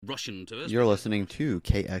Russian to us. You're listening to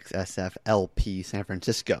KXSF LP San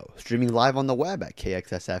Francisco, streaming live on the web at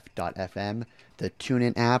kxsf.fm, the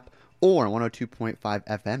TuneIn app, or 102.5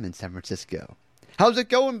 FM in San Francisco. How's it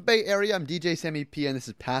going, Bay Area? I'm DJ Sammy P, and this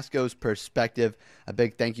is Pasco's Perspective. A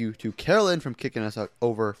big thank you to Carolyn from kicking us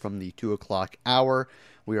over from the 2 o'clock hour.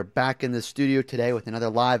 We are back in the studio today with another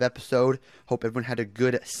live episode. Hope everyone had a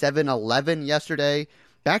good 7-Eleven yesterday.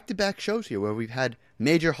 Back-to-back shows here where we've had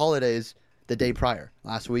major holidays the day prior.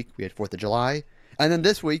 Last week we had 4th of July, and then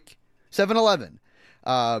this week 7-Eleven.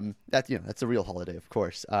 That's a real holiday, of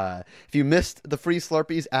course. If you missed the free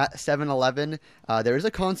Slurpees at 7-Eleven, there is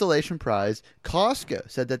a consolation prize.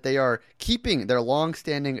 Costco said that they are keeping their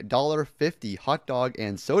long-standing $1.50 hot dog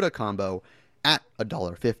and soda combo at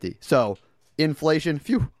 $1.50. So inflation,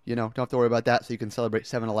 phew, don't have to worry about that. So you can celebrate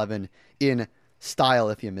 7-Eleven in style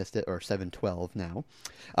if you missed it, or 7-12 now.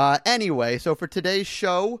 Anyway, so for today's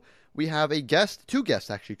show, we have two guests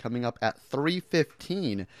actually, coming up at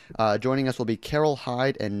 3:15. Joining us will be Carol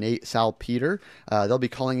Hyde and Nate Salpeter. They'll be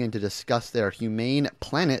calling in to discuss their Humane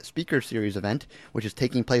Planet Speaker Series event, which is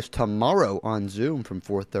taking place tomorrow on Zoom from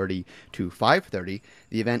 4:30 to 5:30.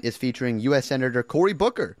 The event is featuring U.S. Senator Cory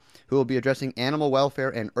Booker, who will be addressing animal welfare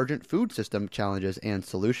and urgent food system challenges and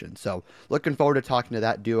solutions. So looking forward to talking to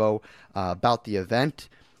that duo about the event.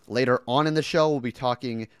 Later on in the show, we'll be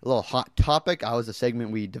talking a little hot topic. Was a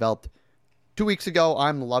segment we developed 2 weeks ago.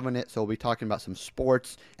 I'm loving it. So we'll be talking about some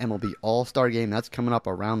sports, MLB All-Star Game. That's coming up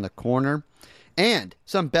around the corner. And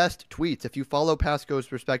some best tweets. If you follow Pasco's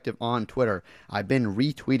Perspective on Twitter, I've been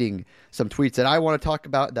retweeting some tweets that I want to talk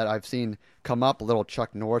about that I've seen come up. A little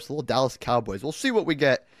Chuck Norris, a little Dallas Cowboys. We'll see what we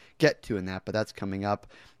get to in that, but that's coming up.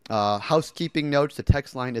 Housekeeping notes. The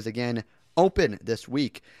text line is again open this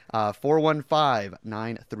week,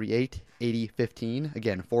 415-938-8015.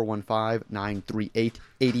 Again,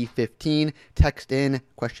 415-938-8015. Text in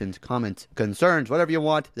questions, comments, concerns, whatever you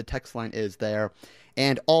want. The text line is there.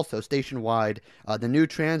 And also, station-wide, the new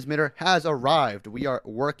transmitter has arrived. We are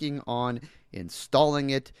working on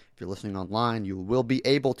installing it. If you're listening online, you will be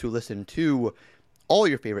able to listen to all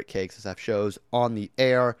your favorite KXSF shows on the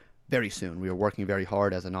air very soon. We are working very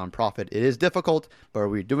hard as a nonprofit. It is difficult, but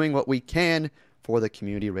we're doing what we can for the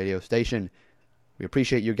community radio station. We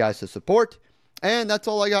appreciate you guys' support, and that's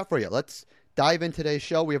all I got for you. Let's dive into today's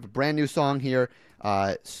show. We have a brand new song here,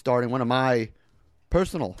 starting one of my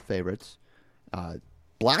personal favorites,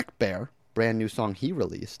 Black Bear, brand new song he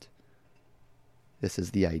released. This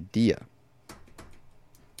is The Idea.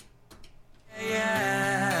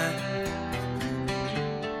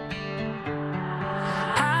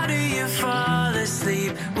 Fall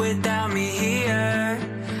asleep without me here.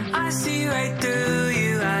 I see right through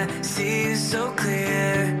you, I see you so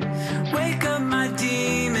clear. Wake up my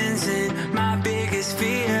demons and my biggest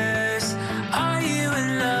fears. Are you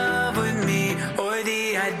in love with me or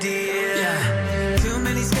the idea? Yeah. Too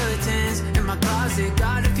many skeletons in my closet.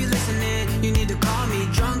 God, if you're listening, you need to call me.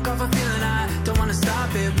 Drunk off a feeling, I don't wanna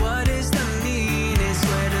stop it. What is the meaning?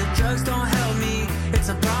 Swear the drugs don't help me. It's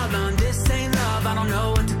a problem, this ain't love, I don't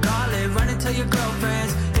know what to call it. Run and tell your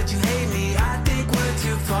girlfriends that you hate me. I think we're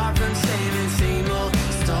too far from same old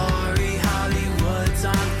story. Hollywood's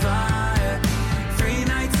on fire. 3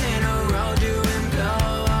 nights in a row doing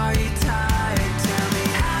blow. Are you tired? Tell me,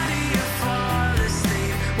 how do you fall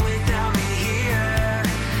asleep without me here?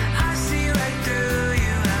 I see right through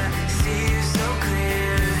you, I see you so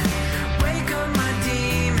clear. Wake up my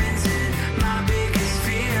demons and my biggest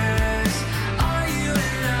fears. Are you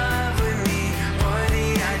in love with me or the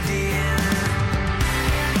idea?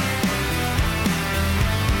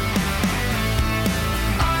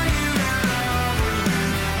 Are you in love with me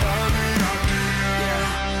or the idea?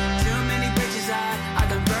 Too many bridges I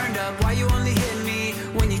done burned up. Why you only hit me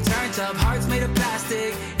when you turned up? Hearts made of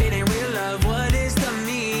plastic, it ain't real love. What is the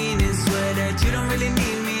meaning? Swear that you don't really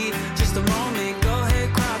need me. Just a moment, go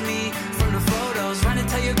ahead, crop me from the photos. Run and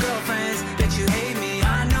tell your girlfriends that you hate me.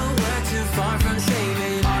 I know we're too far from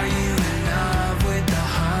saving. Are you in love with the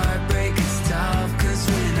heartbreak? It's tough, cause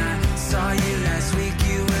when I saw you last week,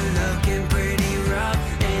 you were looking pretty rough.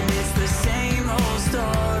 And it's the same old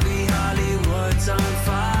story. Hollywood's on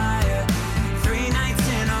fire. 3 nights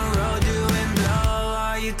in a row doing blow.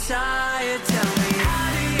 Are you tired? Tell me, how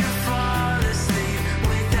do you fall asleep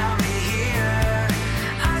without me here?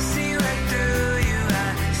 I see right through you, I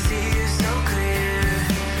see you so clear.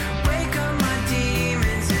 Wake up my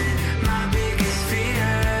demons and my biggest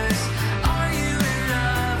fears. Are you in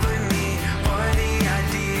love with me or the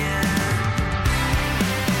idea?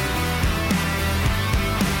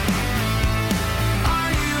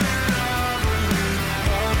 Are you in love with me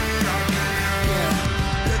or the idea? Yeah.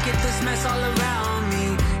 Look at this mess all around me.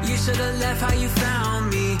 should've left how you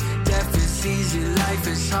found me. Death is easy, life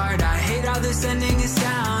is hard. I hate how this ending is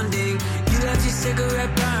sounding. You left your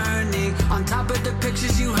cigarette burning on top of the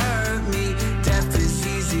pictures you hurt me. Death is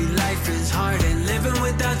easy, life is hard, and living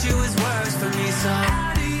without you is worse for me. So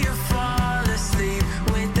how do you fall asleep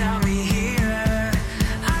without me here?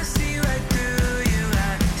 I see right through you,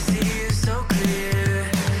 I see you so clear.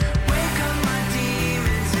 Wake up my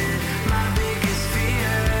demons and my biggest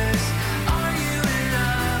fears. Are you in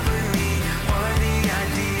love with me or the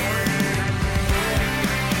idea?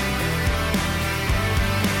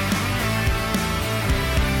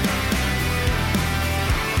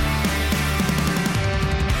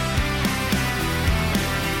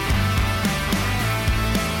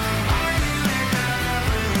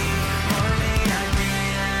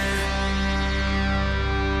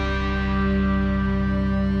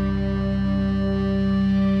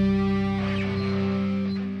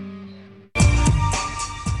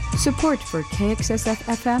 Support for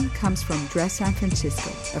KXSF-FM comes from Dress San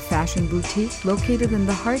Francisco, a fashion boutique located in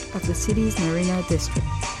the heart of the city's Marina District.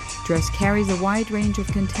 Dress carries a wide range of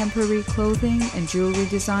contemporary clothing and jewelry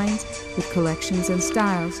designs with collections and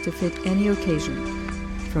styles to fit any occasion,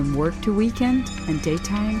 from work to weekend and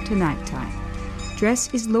daytime to nighttime.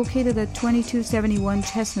 Dress is located at 2271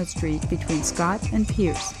 Chestnut Street between Scott and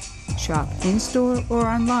Pierce. Shop in-store or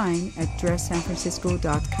online at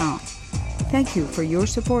dresssanfrancisco.com. Thank you for your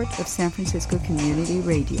support of San Francisco Community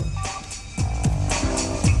Radio.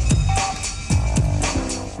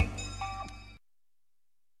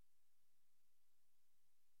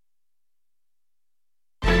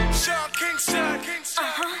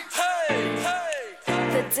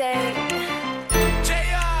 The day.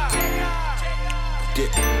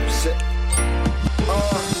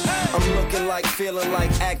 I'm looking like, feeling like,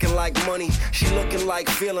 acting like money. She looking like,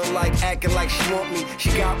 feeling like, acting like she want me. She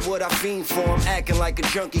got what I fiend for, I'm acting like a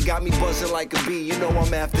junkie. Got me buzzing like a bee, you know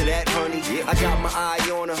I'm after that, honey. I got my eye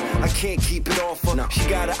on her, I can't keep it off her. She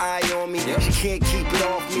got an eye on me, she can't keep it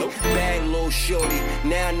off me. Bad little shorty,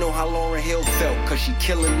 now I know how Lauryn Hill felt, cause she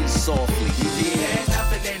killing me softly. There's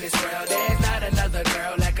nothing in this world, there's not another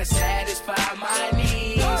girl that can satisfy my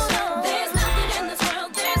needs. There's nothing in this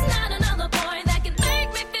world, there's not another boy that can make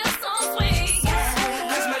me feel so sweet.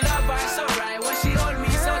 Cause my love is so right when she hold me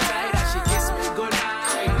so tight that she kiss me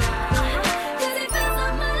goodnight. Cause he fills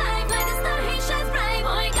up my life like a star, he shines bright.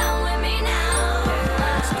 Boy, come with me now.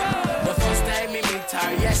 The first time me meet her,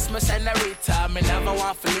 yes, my senorita, me never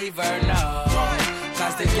want to leave her, no.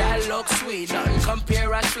 Cause the girl look sweet, nothing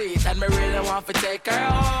compare her sweet, and me really want to take her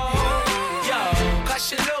home. Yo, cause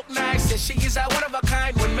she look nice, and she is a one of a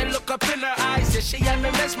kind. When me look up in her eyes, and she had me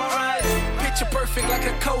mesmerized. Picture perfect like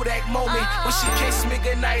a Kodak moment. When she kissed me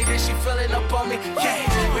goodnight, and she feeling up on me.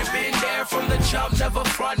 Yeah, we been there from the jump, never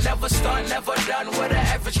front, never stunt, never done what an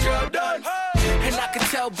average girl done. And I can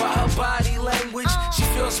tell by her body language, she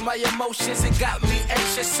feels my emotions, it got me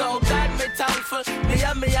anxious. So God me thankful, me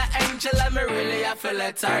an angel, and me really I feel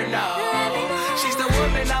let her know. She's the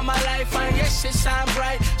woman of my life, and yes, she shine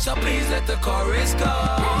bright. So please let the chorus go.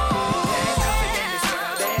 There's nothing in this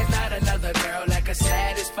world, there's not another girl that can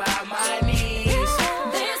satisfy my needs.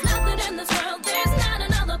 There's nothing in this world, there's not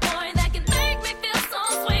another boy that can make me feel so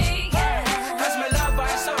sweet. Cause my love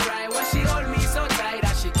is so right when she hold me so tight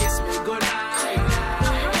that she kiss me goodnight.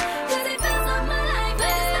 Cause he fills up my life like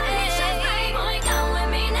a star, he shines bright. Boy, come with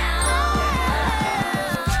me now.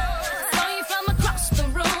 Saw you from across the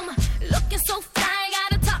room, looking so fly,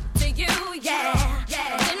 gotta talk to you, yeah.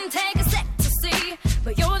 Didn't take a sec to see,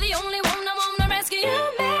 but you're the only one I wanna rescue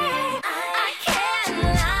me. I can't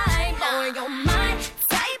lie, boy, you're my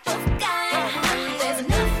type of guy. There's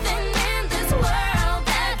nothing in this world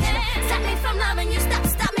that can stop me from loving you.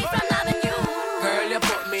 Stop me from loving you. Girl, you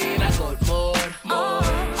put me in a good mood.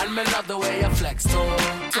 And me love the way you flex too.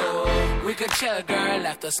 We could chill, girl,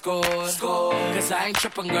 after school. Cause I ain't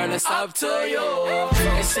tripping, girl, it's up to you.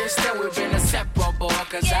 And since then we've been inseparable,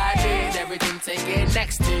 cause I did everything taken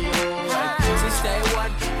next to you. And since day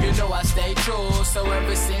one, you know I stay true. So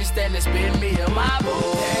ever since then it's been me and my boo.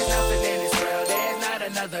 There's nothing in this world, there's not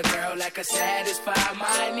another girl that can satisfy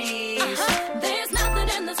my needs. There's nothing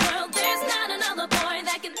in this world, there's not another boy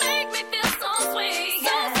that can make me feel so sweet.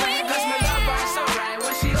 So sweet. Cause my love is so right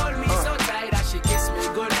when she hold me so tight that she kiss me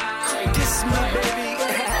goodnight. Kiss me, baby.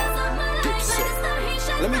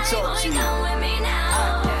 Let me talk to you.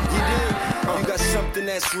 You did. You got something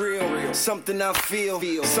something that's real, something I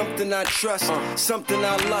feel, something I trust, something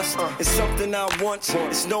I lust, and something I want.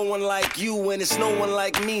 It's no one like you and it's no one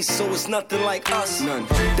like me, so it's nothing like us. None.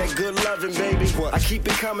 That good loving, baby. I keep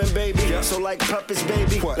it coming, baby. So like puppets,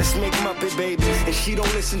 baby. Let's make Muppet babies. And she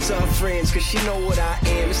don't listen to her friends, cause she know what I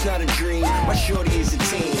am. It's not a dream. My shorty is a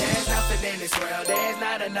teen. There's nothing in this world, there's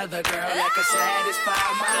not another girl that can satisfy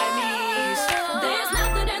my needs. There's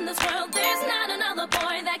nothing in this world, there's not another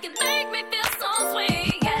boy that can make me feel so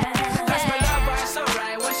sweet. Yeah. Cause my lover is so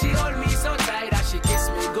right, when she hold me so tight, that she kiss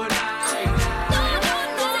me goodnight. No,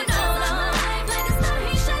 like the star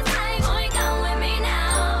he shines bright. Boy, come with me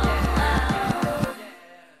now.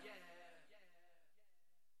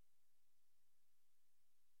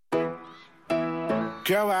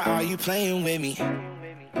 Girl, why are you playing with me?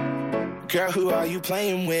 Girl, who are you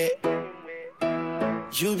playing with?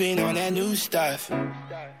 You been on that new stuff.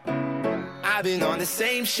 I've been on the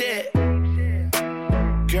same shit.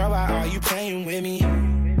 Girl, why are you playing with me?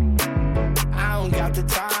 I don't got the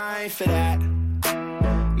time for that.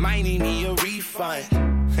 Might need me a refund.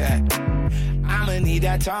 I'ma need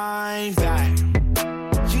that time back.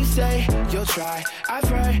 You say you'll try. I've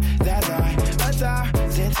heard that line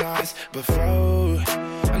 1,000 times before.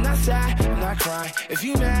 I'm not sad, I'm not crying. If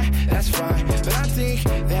you mad, that's fine. But I think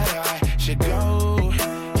that I should go.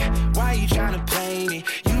 Why you tryna play me?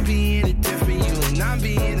 You being a different you and I'm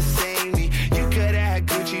being the same me. You coulda had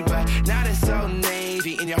Gucci, but now it's so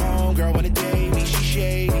navy. And your homegirl wanna date me, she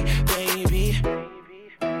shady, baby.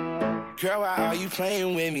 Girl, why are you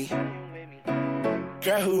playing with me?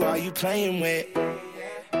 Girl, who are you playing with?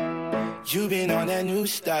 You been on that new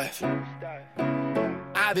stuff.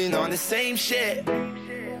 I've been on the same shit.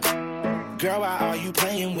 Girl, why are you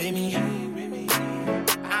playing with me?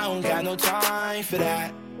 I don't got no time for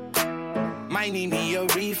that. Might need me a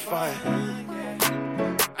refund.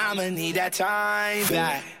 I'ma need that time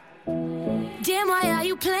back. Damn, why are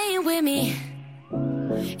you playing with me?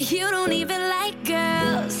 You don't even like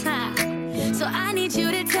girls, huh? So I need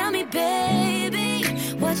you to tell me, baby,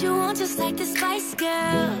 what you want, just like the Spice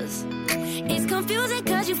Girls. It's confusing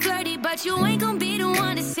cause you flirty, but you ain't gonna be the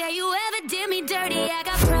one to say you ever did me dirty. I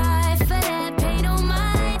got pride for that, pay no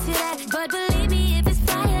mind to that. But believe me, if it's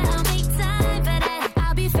fire, I'll make time for that.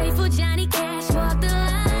 I'll be faithful, Johnny Cash, walk the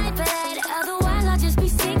line for that. Otherwise, I'll just be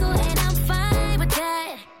single and I'm fine with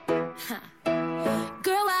that.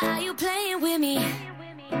 Girl, why are you playing with me?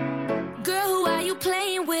 Girl, who are you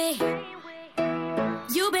playing with?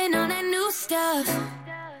 You been on that new stuff,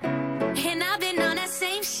 and I've been on that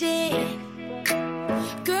same shit.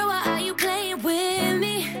 Girl, why are you playing with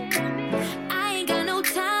me? I ain't got no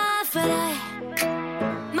time for that.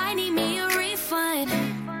 Might need me a refund,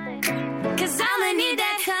 cause I'ma need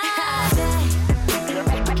that time.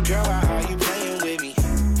 Girl, why are you playing with me?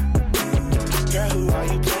 Girl, who are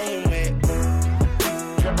you playing with?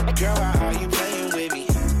 Girl, why are you playing with me?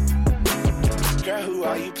 Girl, who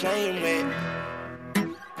are you playing with?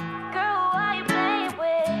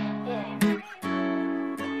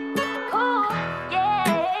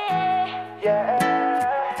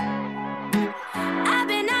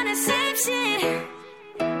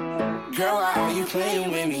 Girl, why are you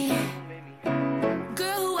playing with me?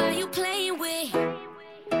 Girl, who are you playing with?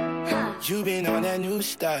 You been on that new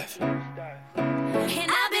stuff, and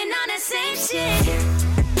I've been on that same shit.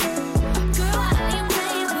 Girl, why are you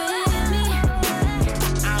playing with me?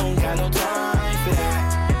 I don't got no time for that.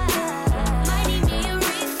 Might need me a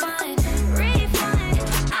refund.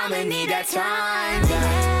 I'ma need that time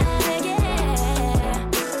back.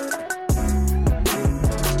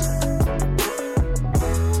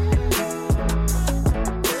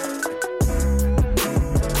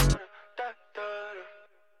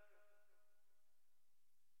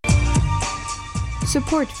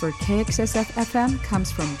 Support for KXSF-FM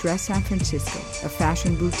comes from Dress San Francisco, a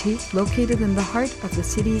fashion boutique located in the heart of the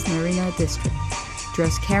city's Marina district.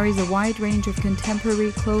 Dress carries a wide range of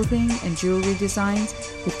contemporary clothing and jewelry designs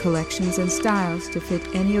with collections and styles to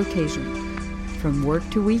fit any occasion, from work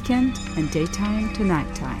to weekend and daytime to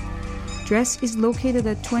nighttime. Dress is located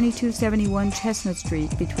at 2271 Chestnut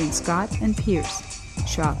Street between Scott and Pierce.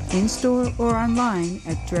 Shop in-store or online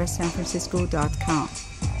at dresssanfrancisco.com.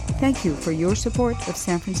 Thank you for your support of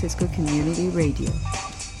San Francisco Community Radio.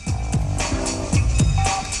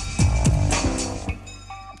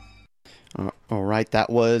 All right,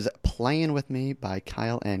 that was Playing With Me by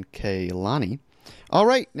Kyle and Kaylani. All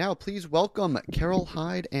right, now please welcome Carol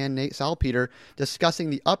Hyde and Nate Salpeter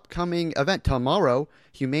discussing the upcoming event tomorrow,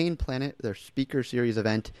 Humane Planet, their speaker series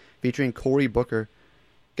event featuring Cory Booker.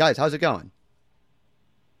 Guys, how's it going?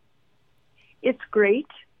 It's great.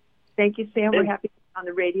 Thank you, Sam. We're happy to be on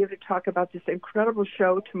the radio to talk about this incredible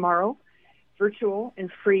show tomorrow, virtual and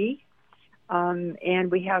free.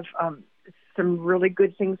 And we have some really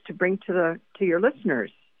good things to bring to your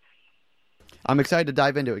listeners. I'm excited to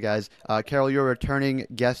dive into it, guys. Carol, you're a returning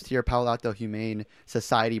guest here, Palo Alto Humane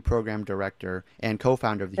Society Program Director and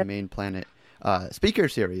co-founder of the Humane Planet Speaker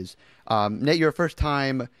Series. Nate, you're a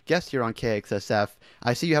first-time guest here on KXSF.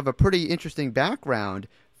 I see you have a pretty interesting background.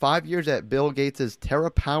 5 years at Bill Gates'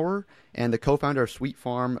 TerraPower and the co-founder of Sweet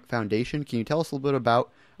Farm Foundation. Can you tell us a little bit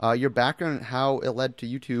about your background and how it led to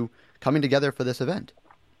you two coming together for this event?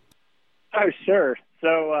 Oh, sure.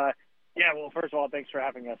 So, well, first of all, thanks for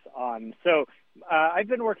having us on. So I've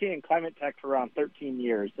been working in climate tech for around 13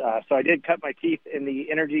 years. So I did cut my teeth in the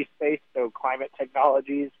energy space, so climate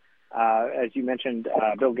technologies. As you mentioned,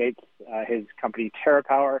 Bill Gates, his company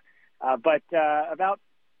TerraPower. But about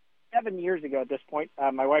 7 years ago at this point,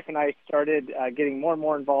 my wife and I started getting more and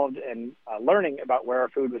more involved in learning about where our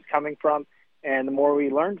food was coming from. And the more we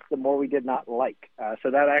learned, the more we did not like.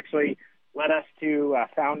 So that actually led us to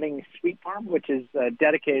founding Sweet Farm, which is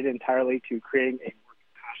dedicated entirely to creating a more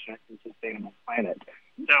compassionate and sustainable planet.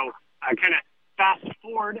 So kind of fast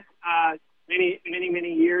forward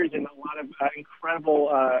many years and a lot of incredible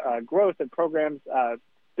growth and programs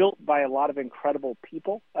built by a lot of incredible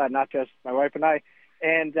people, not just my wife and I.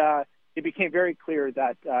 And it became very clear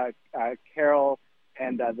that Carol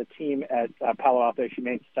and the team at Palo Alto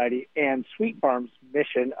Humane Society and Sweet Farm's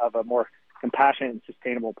mission of a more compassionate and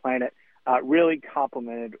sustainable planet really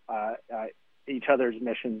complemented each other's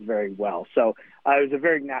missions very well. So it was a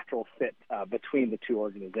very natural fit between the two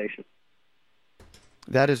organizations.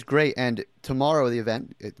 That is great. And tomorrow, the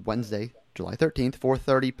event, Wednesday, July 13th,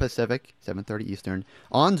 4:30 Pacific, 7:30 Eastern.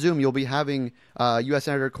 On Zoom, you'll be having U.S.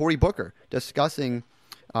 Senator Cory Booker discussing.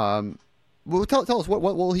 Tell us what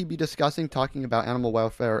will he be discussing? Talking about animal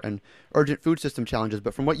welfare and urgent food system challenges.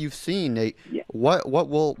 But from what you've seen, Nate, what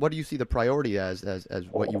do you see the priority as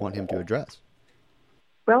what you want him to address?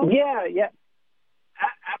 Well,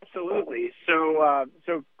 absolutely.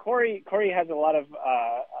 So Cory has a lot of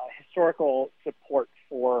historical support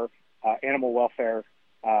for animal welfare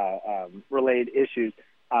related issues.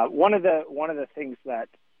 One of the things that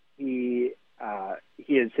he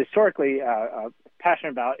is historically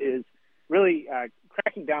passionate about is really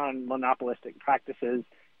cracking down on monopolistic practices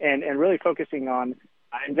and really focusing on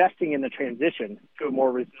investing in the transition to a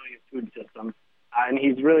more resilient food system. And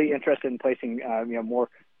he's really interested in placing more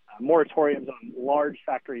moratoriums on large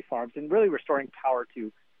factory farms and really restoring power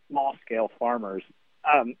to small-scale farmers.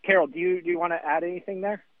 Carol, do you want to add anything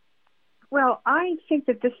there? Well, I think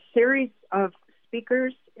that this series of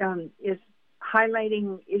speakers is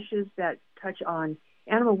highlighting issues that touch on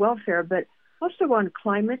animal welfare, but also on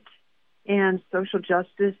climate and social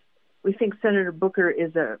justice. We think Senator Booker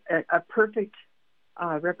is a perfect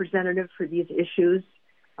representative for these issues.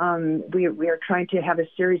 We are trying to have a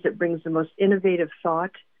series that brings the most innovative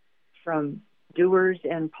thought from doers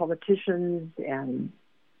and politicians and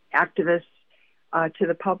activists to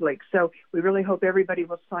the public. So we really hope everybody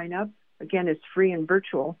will sign up. Again, it's free and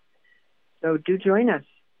virtual. So do join us.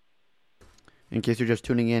 In case you're just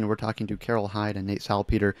tuning in, we're talking to Carol Hyde and Nate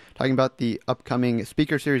Salpeter, talking about the upcoming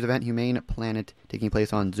Speaker Series event, Humane Planet, taking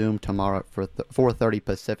place on Zoom tomorrow for 4:30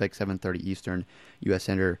 Pacific, 7:30 Eastern. U.S.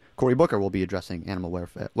 Senator Cory Booker will be addressing animal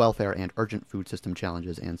welfare and urgent food system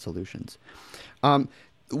challenges and solutions.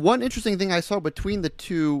 One interesting thing I saw between the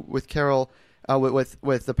two with Carol,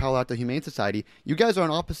 with the Palo Alto Humane Society, you guys are on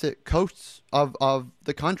opposite coasts of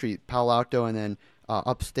the country, Palo Alto and then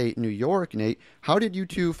upstate New York. Nate, how did you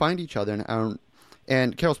two find each other?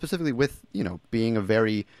 And Carol, specifically with being a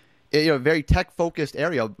very tech focused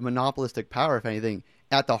area, monopolistic power, if anything,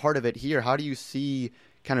 at the heart of it here. How do you see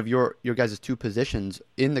kind of your guys' two positions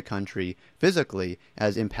in the country physically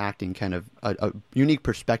as impacting kind of a unique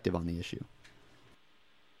perspective on the issue?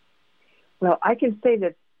 Well, I can say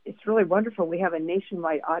that it's really wonderful. We have a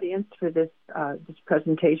nationwide audience for this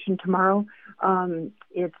presentation tomorrow.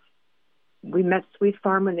 We met Sweet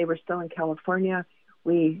Farm when they were still in California.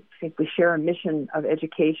 We think we share a mission of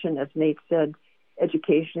education, as Nate said,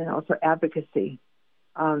 education and also advocacy.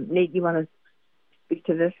 Nate, you want to speak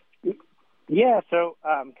to this? Yeah, so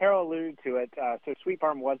Carol alluded to it. So Sweet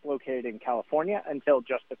Farm was located in California until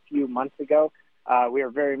just a few months ago. We are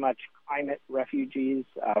very much climate refugees.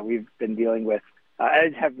 We've been dealing with,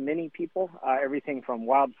 as have many people, everything from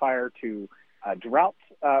wildfire to drought.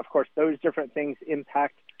 Of course, those different things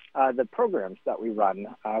impact the programs that we run.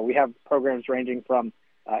 We have programs ranging from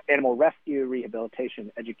animal rescue,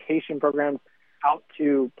 rehabilitation, education programs, out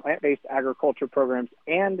to plant-based agriculture programs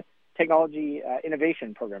and technology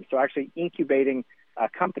innovation programs, so actually incubating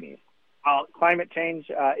companies. climate change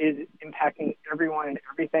is impacting everyone and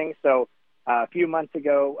everything. So a few months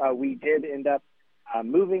ago, we did end up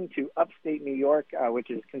moving to upstate New York, which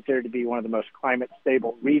is considered to be one of the most climate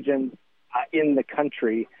stable regions in the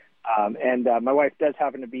country. And my wife does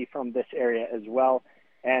happen to be from this area as well.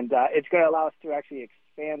 And it's going to allow us to actually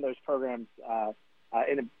expand those programs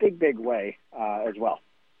in a big way as well.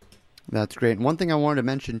 That's great. And one thing I wanted to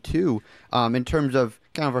mention, too, in terms of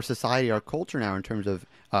kind of our society, our culture now, in terms of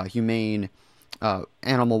humane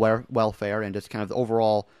animal welfare and just kind of the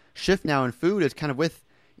overall shift now in food is kind of with,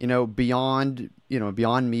 Beyond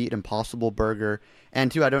Meat, Impossible Burger.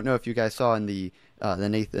 And, too, I don't know if you guys saw in the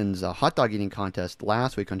Nathan's hot dog eating contest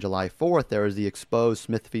last week on July 4th, there was the exposed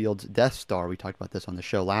Smithfield's Death Star. We talked about this on the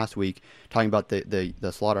show last week, talking about the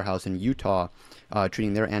slaughterhouse in Utah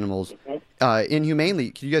treating their animals inhumanely.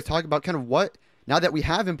 Can you guys talk about kind of what, now that we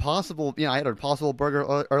have Impossible, I had an Impossible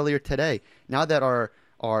Burger earlier today, now that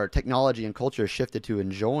our technology and culture has shifted to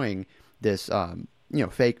enjoying this,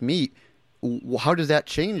 fake meat, how does that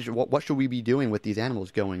change? What should we be doing with these animals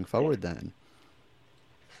going forward then?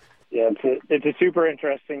 Yeah, it's a super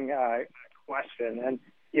interesting question, and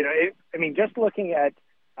just looking at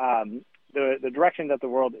the direction that the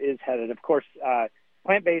world is headed. Of course,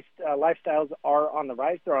 plant-based lifestyles are on the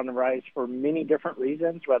rise. They're on the rise for many different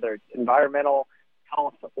reasons, whether it's environmental,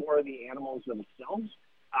 health, or the animals themselves.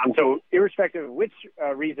 So, irrespective of which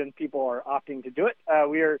reason people are opting to do it,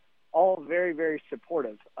 we are all very, very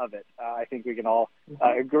supportive of it. I think we can all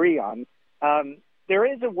agree on. There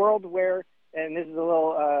is a world where, and this is a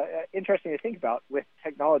little interesting to think about with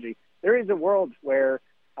technology, there is a world where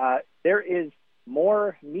there is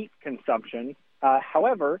more meat consumption,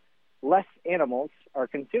 however, less animals are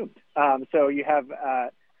consumed. So you have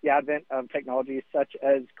the advent of technologies such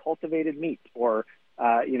as cultivated meat or,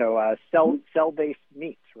 cell-based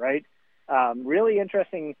meat, right? Really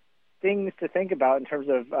interesting things to think about in terms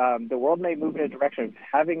of the world may move in a direction of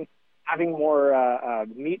having more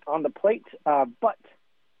meat on the plate, but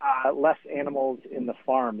less animals in the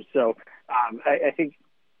farm. So I think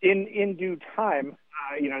in due time,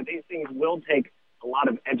 these things will take a lot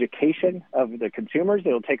of education of the consumers.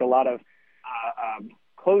 It'll take a lot of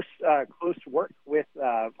close work with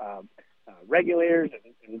regulators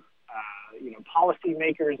and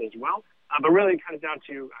policymakers as well. But really it comes down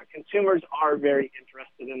to consumers are very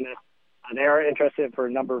interested in this. They are interested for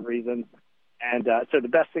a number of reasons. And so the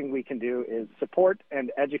best thing we can do is support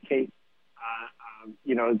and educate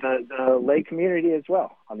the lay community as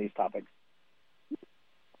well on these topics.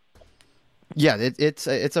 Yeah, it's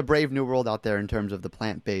a brave new world out there in terms of the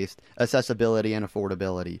plant-based accessibility and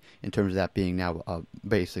affordability, in terms of that being now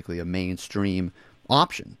basically a mainstream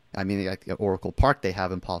option. I mean, like at Oracle Park, they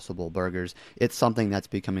have Impossible Burgers. It's something that's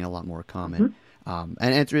becoming a lot more common. And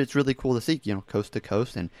it's really cool to see, coast to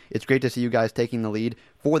coast. And it's great to see you guys taking the lead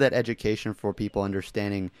for that education, for people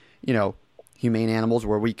understanding, humane animals,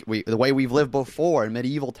 where we the way we've lived before in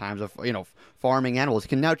medieval times of farming animals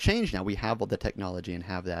can now change. Now we have all the technology and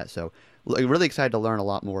have that. So really excited to learn a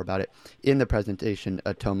lot more about it in the presentation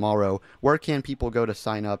tomorrow. Where can people go to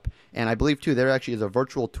sign up? And I believe too there actually is a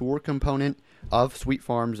virtual tour component of Sweet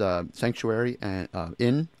Farms Sanctuary and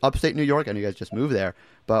in upstate New York. I know you guys just moved there,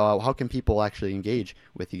 but how can people actually engage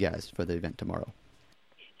with you guys for the event tomorrow?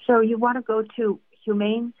 So you want to go to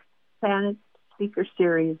Humane Planet Speaker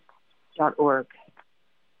Series.org.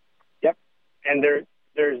 Yep, and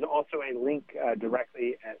there's also a link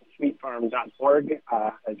directly at sweetfarm.org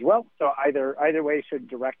as well. So either way should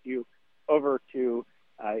direct you over to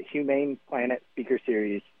Humane Planet Speaker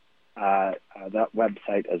Series that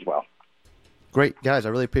website as well. Great, guys. I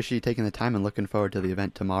really appreciate you taking the time and looking forward to the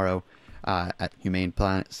event tomorrow at Humane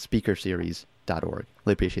Planet Speaker Series.org.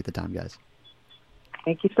 Really appreciate the time, guys.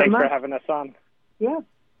 Thank you so much. Thanks for having us on. Yeah.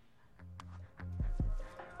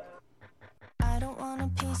 I don't want a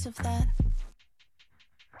piece of that,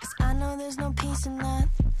 'cause I know there's no peace in that.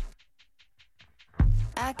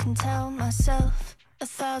 I can tell myself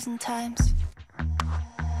 1,000 times,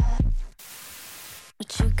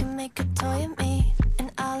 but you can make a toy of me,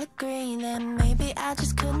 and I'll agree that maybe I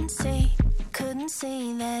just couldn't see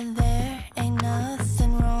that there ain't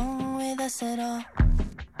nothing wrong with us at all.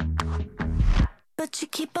 But you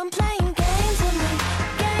keep on playing games with me,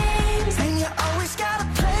 games, and you always gotta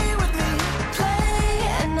play with me, play.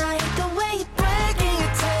 And I hate the way you break and you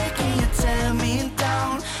take and you tear me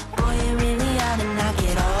down. Boy, you really ought to knock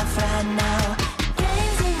it off right now.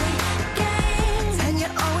 Games with me, games, and you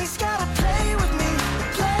always gotta play with me,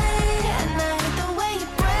 play. And I hate the way you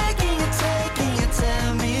break and you take and you tear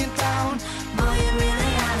me down. Boy, you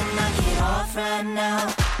really ought to knock it off right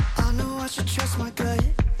now. I know I should trust my gut,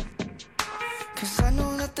 'cause I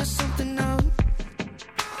know that there's something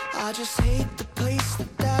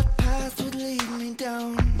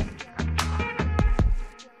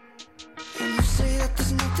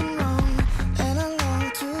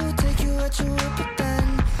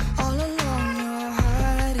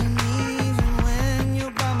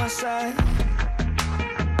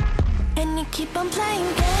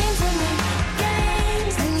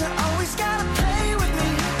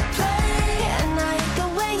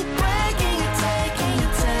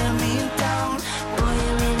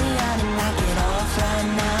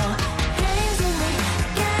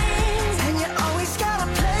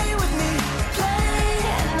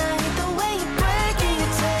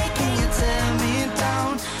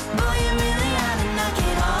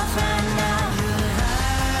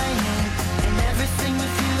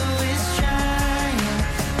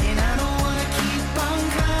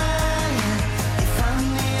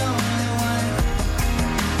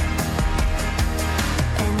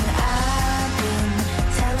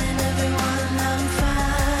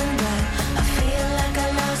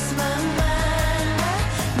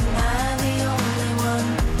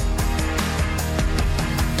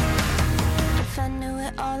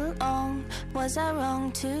was I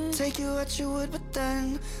wrong to take you what you would, but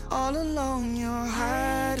then all alone you're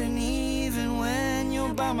hiding even when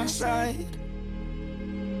you're by my side.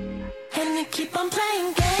 And you keep on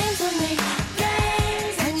playing games with me,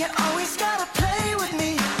 games. And you always gotta play with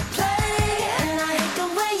me, play. And I hate the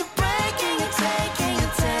way you break and you take and you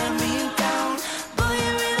tear me down. Boy,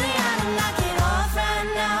 you really ought to knock it off right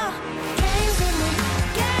now. Games with me,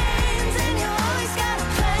 games. And you always gotta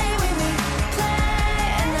play with me, play.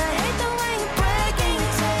 And I hate the way you break and you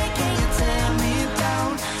take and you tear me down.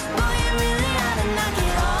 Boy, you really ought to knock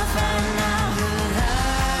it off right now. You're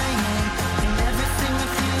lying, and everything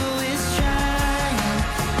with you is trying.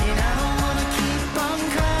 And I don't wanna keep on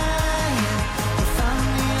crying if I'm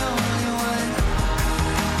the only one.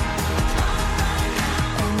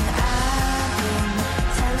 And I've been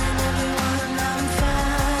telling everyone I'm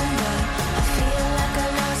fine, but I feel like I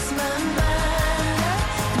lost my mind.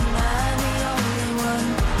 Am I the only one?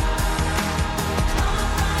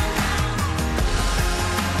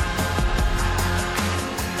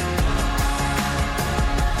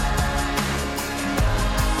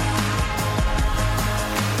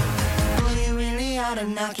 Boy, you really ought to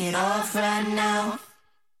knock it off right now.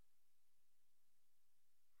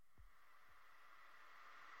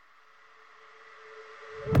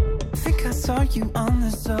 Think I saw you on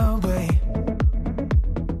the subway,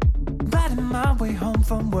 riding my way home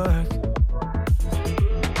from work.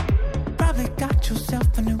 Probably got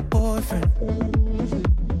yourself a new boyfriend.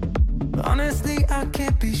 Honestly, I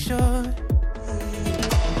can't be sure.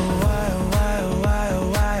 Why, oh why, oh why, oh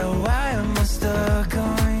why, oh why am I stuck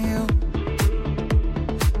on you?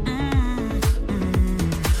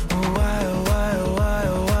 Oh why, oh why, oh why,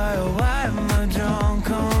 oh why, oh why am I drunk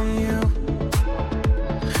on you?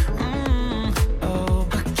 Oh,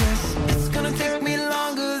 I guess it's gonna take me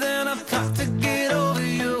longer than I thought to get over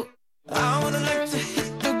you. I would've liked to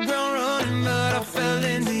hit the ground running, but I fell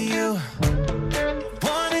into you.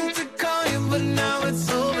 Wanting to call you, but now it's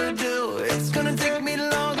overdue. It's gonna take me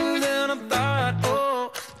longer than I thought,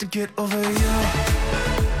 oh, to get over you.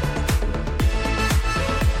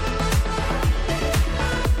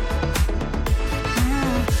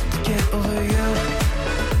 To get over you.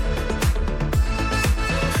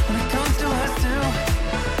 When it comes to us two,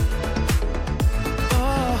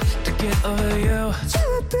 oh, to get over you.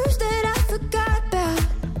 You're a bruise that I forgot about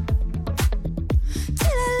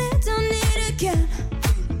till I land on it again.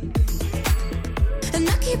 And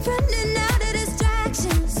I keep running out of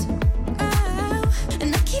distractions. Oh, and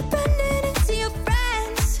I keep running into your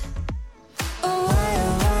friends. Oh why,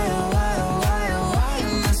 oh why, oh why, oh why, oh why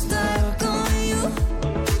am I stuck on you?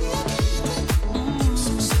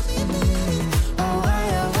 Oh why,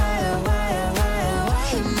 oh why, oh why, oh why, oh why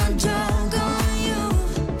am I drunk on you?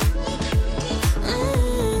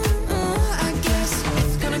 I guess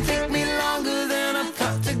It's gonna take me longer than I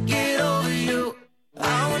thought to get over you.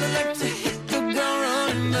 I would've liked to hit the ground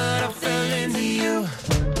running, but I fell into you.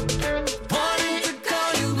 Wanting to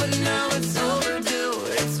call you, but now it's overdue.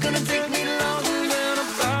 It's gonna take me longer than I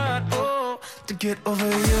thought, oh, to get over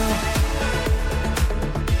you.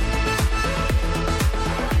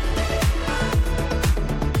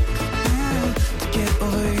 To get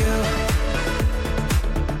over you.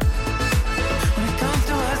 When it comes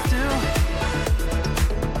to us two,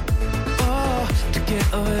 oh, to get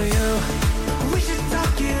over you. We should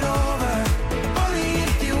talk it over, only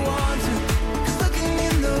if you want to. 'Cause looking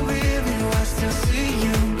in the rearview, I still see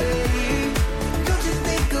you, babe. Don't you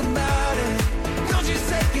think about it, don't you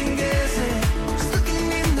second guess it. 'Cause looking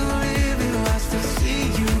in the rearview, I still see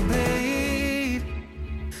you, babe.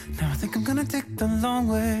 Now I think I'm gonna take the long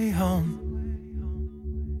way home.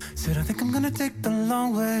 Said I think I'm gonna take the long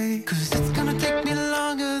way, 'cause it's gonna take me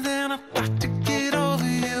longer than I thought to get over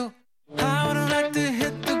you. I would've liked to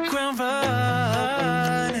hit the ground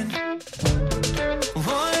running.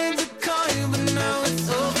 Wanted to call you, but now it's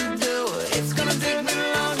overdue. It's gonna take me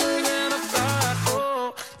longer than I thought,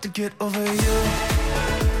 oh, to get over you.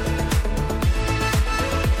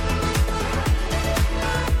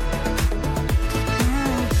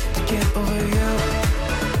 To get over you.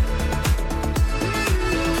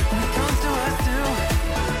 When it comes to us two,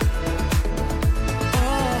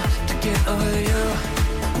 oh, to get over you.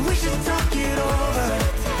 We should talk it over,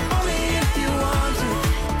 only if you want to.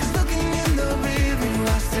 'Cause looking in the rearview,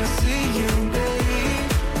 I still see you, babe.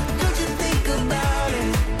 Don't you think about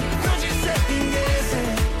it, don't you second guess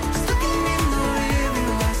it. 'Cause looking in the rearview,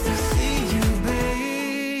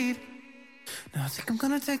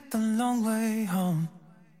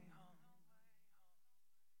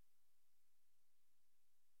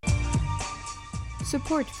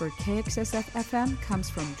 Support for KXSF-FM comes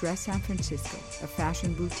from Dress San Francisco, a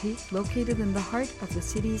fashion boutique located in the heart of the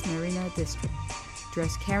city's Marina district.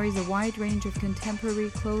 Dress carries a wide range of contemporary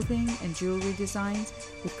clothing and jewelry designs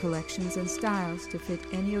with collections and styles to fit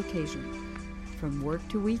any occasion, from work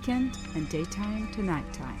to weekend and daytime to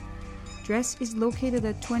nighttime. Dress is located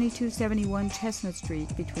at 2271 Chestnut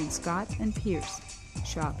Street between Scott and Pierce.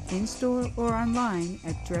 Shop in-store or online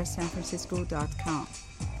at dresssanfrancisco.com.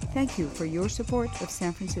 Thank you for your support of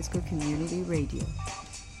San Francisco Community Radio.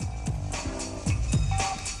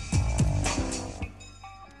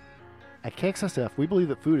 At KXSF, we believe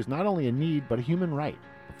that food is not only a need, but a human right.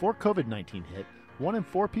 Before COVID-19 hit, 1 in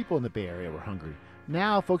 4 people in the Bay Area were hungry.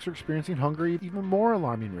 Now, folks are experiencing hunger at even more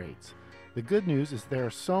alarming rates. The good news is there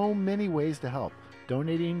are so many ways to help.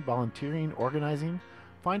 Donating, volunteering, organizing.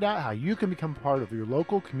 Find out how you can become part of your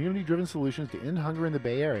local community-driven solutions to end hunger in the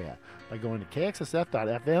Bay Area by going to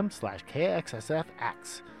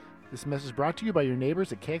kxsf.fm/kxsfacts. This message is brought to you by your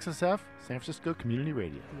neighbors at KXSF, San Francisco Community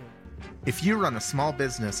Radio. If you run a small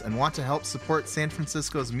business and want to help support San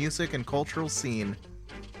Francisco's music and cultural scene,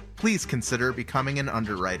 please consider becoming an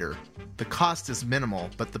underwriter. The cost is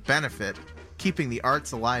minimal, but the benefit, keeping the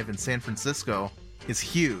arts alive in San Francisco, is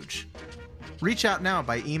huge. Reach out now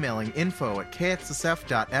by emailing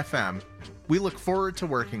info@kxsf.fm. We look forward to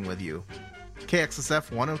working with you.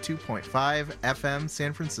 KXSF 102.5 FM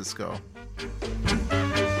San Francisco.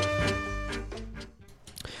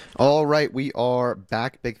 All right, we are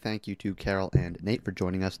back. Big thank you to Carol and Nate for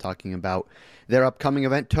joining us, talking about their upcoming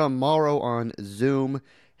event tomorrow on Zoom.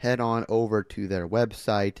 Head on over to their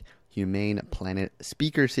website,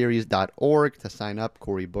 humaneplanetspeakerseries.org, to sign up.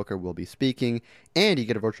 Cory Booker will be speaking, and you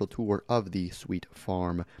get a virtual tour of the Sweet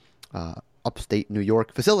Farm upstate New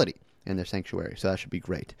York facility and their sanctuary, so that should be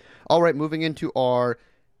great. All right, moving into our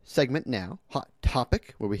segment now, Hot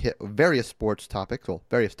Topic, where we hit various sports topics. Well,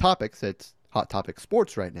 various topics. It's Hot Topic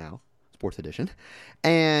Sports right now, Sports Edition,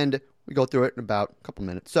 and we go through it in about a couple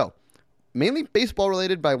minutes. So, mainly baseball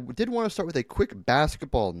related, but I did want to start with a quick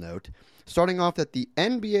basketball note, starting off that the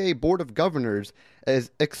NBA Board of Governors is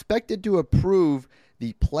expected to approve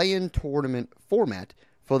the play-in tournament format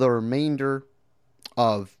for the remainder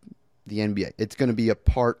of the NBA. It's going to be a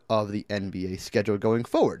part of the NBA schedule going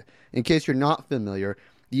forward. In case you're not familiar,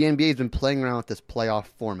 the NBA has been playing around with this playoff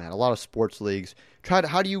format. A lot of sports leagues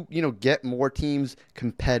how do you get more teams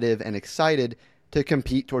competitive and excited to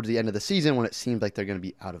compete towards the end of the season when it seems like they're going to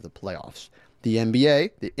be out of the playoffs. The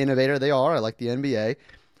NBA, the innovator they are, I like the NBA,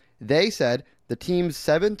 they said the teams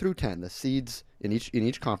 7 through 10, the seeds in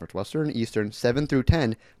each conference, Western and Eastern, 7 through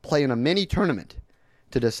 10, play in a mini tournament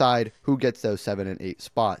to decide who gets those 7 and 8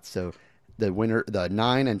 spots. So the winner, the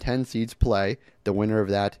 9 and 10 seeds play. The winner of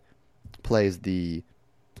that plays the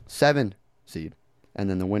 7 seed,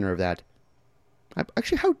 and then the winner of that.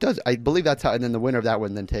 Actually, I believe that's how. And then the winner of that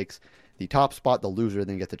one then takes the top spot. The loser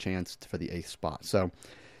then gets a chance for the 8th spot. So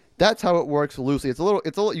that's how it works loosely. It's a little.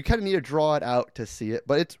 You kind of need to draw it out to see it,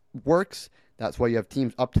 but it works. That's why you have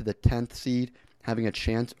teams up to the 10th seed having a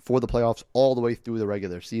chance for the playoffs all the way through the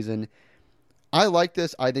regular season. I like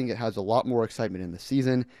this. I think it has a lot more excitement in the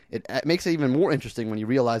season. It makes it even more interesting when you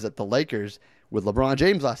realize that the Lakers, with LeBron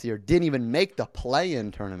James last year, didn't even make the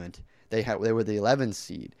play-in tournament. They were the 11th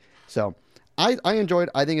seed. So I enjoyed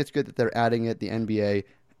it. I think it's good that they're adding it. The NBA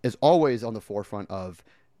is always on the forefront of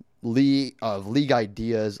league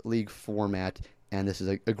ideas, league format, and this is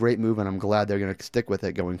a great move, and I'm glad they're going to stick with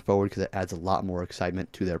it going forward because it adds a lot more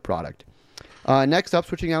excitement to their product. Next up,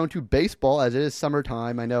 switching out to baseball, as it is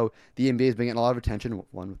summertime. I know the NBA has been getting a lot of attention.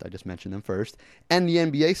 One, I just mentioned them first. And the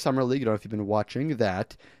NBA Summer League, I don't know if you've been watching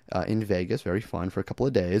that in Vegas. Very fun for a couple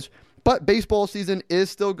of days. But baseball season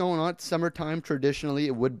is still going on. It's summertime. Traditionally,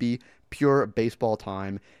 it would be pure baseball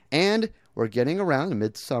time. And we're getting around the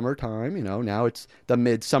midsummer time. Now it's the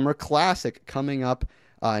Midsummer Classic coming up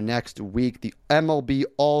next week. The MLB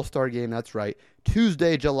All-Star Game, that's right.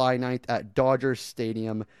 Tuesday, July 9th at Dodger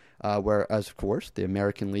Stadium. Whereas, of course, the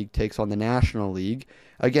American League takes on the National League.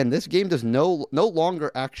 Again, this game does no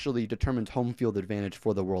longer actually determines home field advantage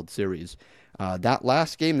for the World Series. That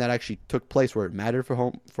last game that actually took place where it mattered for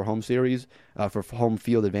home series, for home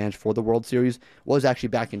field advantage for the World Series was actually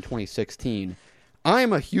back in 2016. I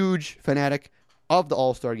am a huge fanatic of the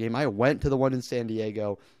All-Star Game. I went to the one in San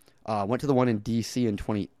Diego, went to the one in D.C. in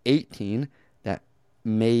 2018.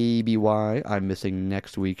 May be why I'm missing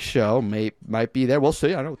next week's show. Might be there. We'll see.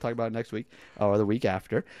 I don't know. We'll talk about it next week or the week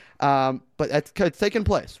after. But it's taken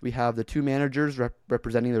place. We have the two managers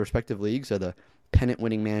representing the respective leagues. So the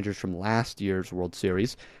pennant-winning managers from last year's World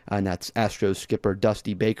Series, and that's Astros skipper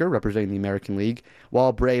Dusty Baker representing the American League,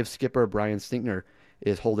 while Braves skipper Brian Stinkner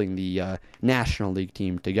is holding the National League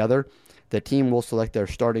team together. The team will select their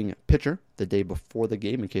starting pitcher the day before the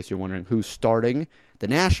game, in case you're wondering who's starting. The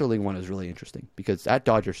National League one is really interesting because at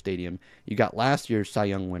Dodger Stadium, you got last year's Cy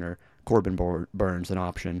Young winner, Corbin Burns, an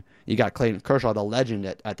option. You got Clayton Kershaw, the legend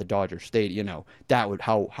at the Dodger Stadium. You know, that would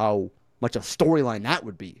how much a storyline that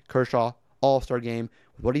would be. Kershaw, all-star game.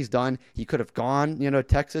 What he's done, he could have gone, to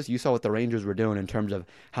Texas. You saw what the Rangers were doing in terms of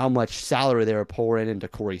how much salary they were pouring into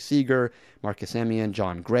Corey Seager, Marcus Semien,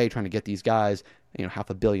 John Gray, trying to get these guys,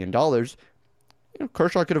 $500 million.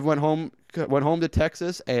 Kershaw could have went home to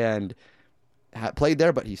Texas and played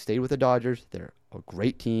there, but he stayed with the Dodgers. They're a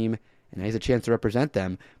great team, and he has a chance to represent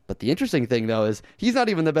them. But the interesting thing, though, is he's not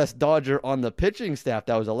even the best Dodger on the pitching staff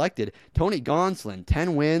that was elected. Tony Gonsolin,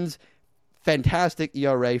 10 wins, fantastic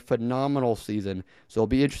ERA, phenomenal season. So it'll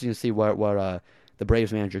be interesting to see where the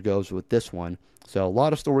Braves manager goes with this one. So a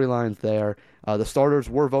lot of storylines there. The starters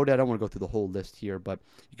were voted. I don't want to go through the whole list here, but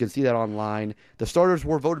you can see that online. The starters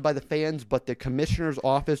were voted by the fans, but the commissioner's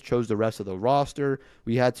office chose the rest of the roster.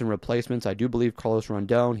 We had some replacements. I do believe Carlos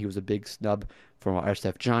Rondon, he was a big snub from our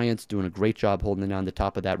SF Giants, doing a great job holding down the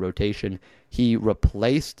top of that rotation. He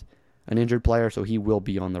replaced an injured player, so he will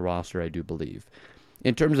be on the roster, I do believe.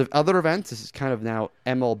 In terms of other events, this is kind of now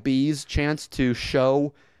MLB's chance to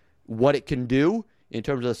show what it can do. In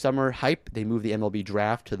terms of the summer hype, they moved the MLB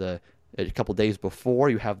draft to a couple days before.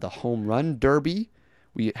 You have the Home Run Derby.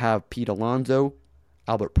 We have Pete Alonso,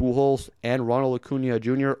 Albert Pujols, and Ronald Acuna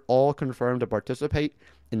Jr. all confirmed to participate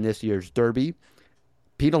in this year's Derby.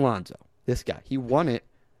 Pete Alonso, this guy, he won it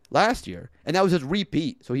last year, and that was his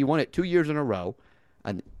repeat. So he won it 2 years in a row,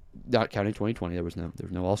 and not counting 2020. There was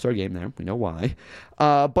no All-Star game there. We know why.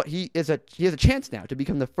 But he has a chance now to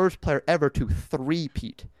become the first player ever to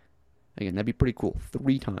three-peat. Again, that'd be pretty cool.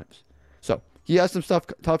 3 times. So he has some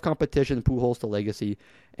tough competition. Pujols to legacy.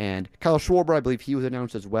 And Kyle Schwarber, I believe he was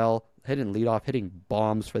announced as well. Hitting leadoff, hitting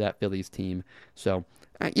bombs for that Phillies team. So,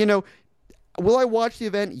 will I watch the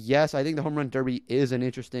event? Yes, I think the Home Run Derby is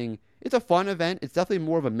it's a fun event. It's definitely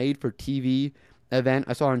more of a made-for-TV event.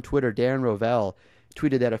 I saw on Twitter, Darren Rovell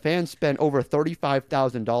tweeted that a fan spent over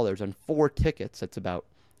 $35,000 on 4 tickets. That's about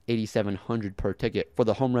 $8,700 per ticket for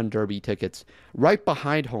the Home Run Derby tickets right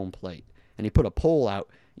behind home plate. And he put a poll out,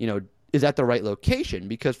 is that the right location?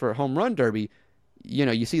 Because for Home Run Derby,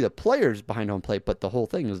 you see the players behind home plate, but the whole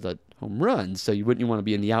thing is the home runs, so you wouldn't want to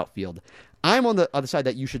be in the outfield. I'm on the other side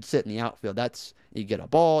that you should sit in the outfield. You get a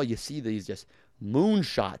ball, you see these just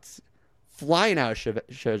moonshots flying out of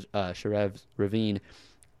Sherev's Ravine.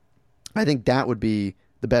 I think that would be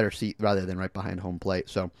the better seat rather than right behind home plate.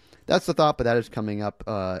 So that's the thought, but that is coming up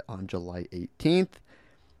on July 18th.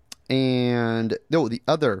 And the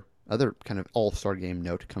other kind of all-star game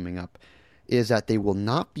note coming up is that they will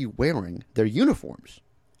not be wearing their uniforms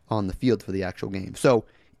on the field for the actual game. So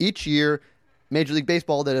each year, Major League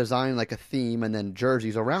Baseball, they design like a theme and then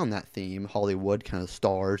jerseys around that theme. Hollywood kind of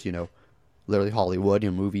stars, literally Hollywood,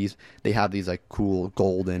 movies. They have these like cool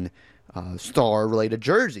golden star-related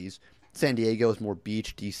jerseys. San Diego is more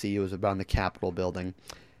beach. DC was around the Capitol building.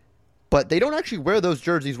 But they don't actually wear those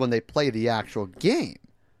jerseys when they play the actual game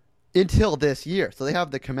until this year. So they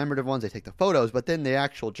have the commemorative ones. They take the photos, but then the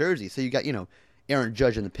actual jersey. So you got, Aaron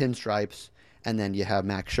Judge in the pinstripes, and then you have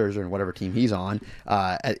Max Scherzer and whatever team he's on,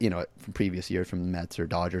 from previous years from the Mets or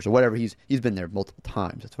Dodgers or whatever. He's been there multiple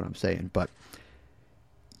times. That's what I'm saying. But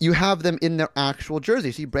you have them in their actual jersey.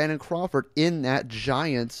 You see Brandon Crawford in that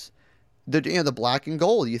Giants, the black and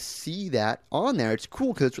gold. You see that on there. It's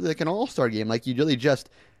cool because it's really like an all-star game. Like you really just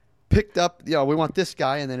picked up, we want this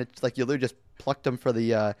guy, and then it's like you literally just plucked him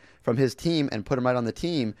from his team and put him right on the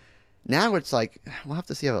team. Now it's like, we'll have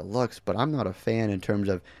to see how it looks, but I'm not a fan in terms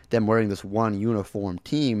of them wearing this one uniform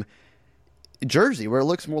team jersey where it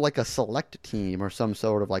looks more like a select team or some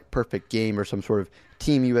sort of like perfect game or some sort of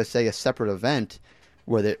Team USA, a separate event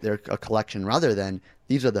where they're a collection rather than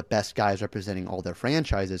these are the best guys representing all their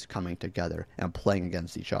franchises coming together and playing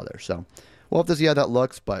against each other. So we'll have to see how that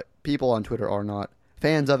looks, but people on Twitter are not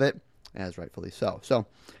fans of it, as rightfully so. So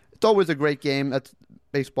it's always a great game. That's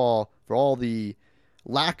baseball for all the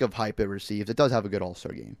lack of hype it receives. It does have a good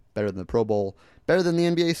all-star game. Better than the Pro Bowl, better than the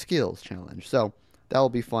NBA Skills Challenge. So that will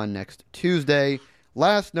be fun next Tuesday.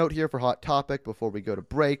 Last note here for Hot Topic before we go to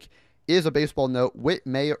break is a baseball note. Whit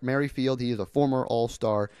Merrifield, he is a former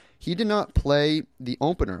All-Star. He did not play the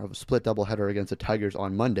opener of a split doubleheader against the Tigers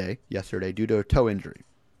on yesterday, due to a toe injury.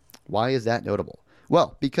 Why is that notable?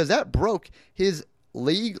 Well, because that broke his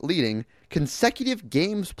league-leading consecutive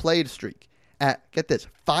games played streak at, get this,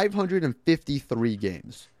 553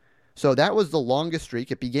 games. So that was the longest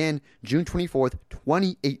streak. It began June 24th,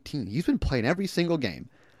 2018. He's been playing every single game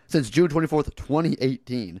since June 24th,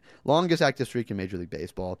 2018. Longest active streak in Major League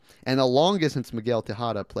Baseball. And the longest since Miguel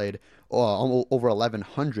Tejada played over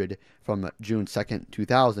 1,100 from June 2nd,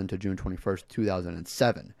 2000 to June 21st,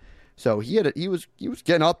 2007. So he was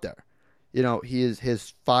getting up there. You know, his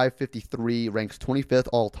 553 ranks 25th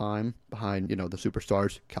all time behind, you know, the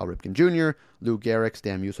superstars Cal Ripken Jr., Lou Gehrig,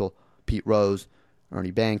 Stan Musial, Pete Rose,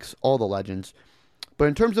 Ernie Banks, all the legends. But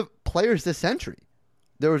in terms of players this century,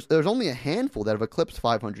 there's only a handful that have eclipsed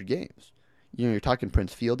 500 games. You know, you're talking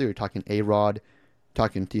Prince Fielder, you're talking A-Rod,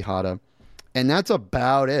 talking Tejada, and that's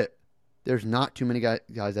about it. There's not too many guys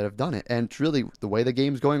that have done it. And it's really the way the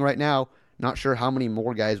game's going right now, not sure how many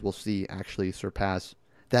more guys we'll see actually surpass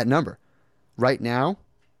that number. Right now,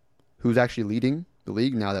 who's actually leading the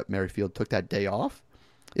league now that Merrifield took that day off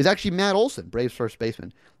is actually Matt Olson, Braves first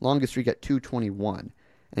baseman. Longest streak at 221.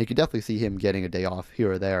 And you can definitely see him getting a day off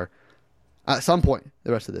here or there at some point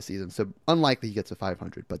the rest of the season. So unlikely he gets a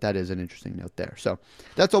 500, but that is an interesting note there. So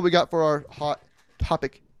that's all we got for our Hot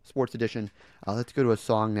Topic Sports Edition. Let's go to a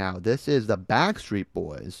song now. This is the Backstreet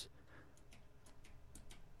Boys.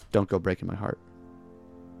 Don't Go Breaking My Heart.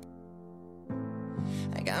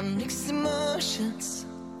 I got mixed emotions.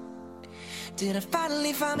 Did I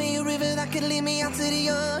finally find me a river that could lead me out to the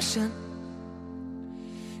ocean?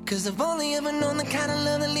 'Cause I've only ever known the kind of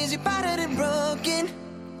love that leaves you battered and broken.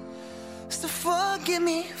 So forgive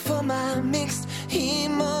me for my mixed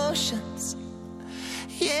emotions.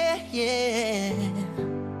 Yeah, yeah.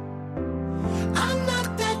 I'm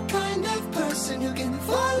not that kind of person who can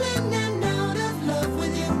fall in and out of love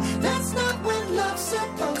with you. That's not what love's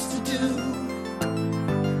supposed to do.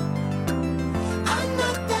 I'm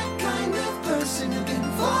not that kind of person who can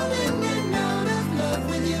fall in and out of love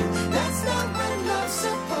with you. That's not what love's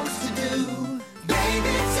supposed to do.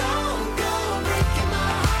 Baby, don't go breaking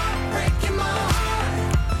my heart, breaking my heart.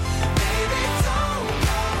 Baby, don't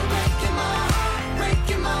go breaking my heart,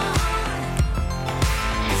 breaking my heart.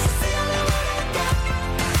 This is the only one I got.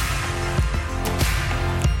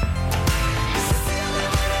 This is the only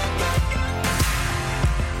one I got.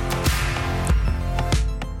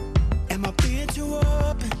 Am I being too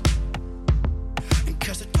open?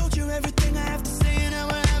 'Cause I told you everything I have to say and now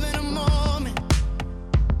we're having a moment.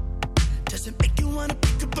 Does it make you wanna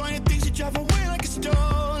pick up on your things you drive away like it's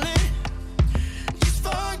stolen? Just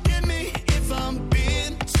forgive me if I'm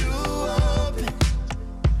being too open.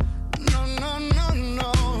 No, no, no,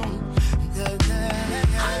 no.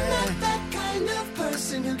 I'm not that kind of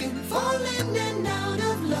person who can fall in and out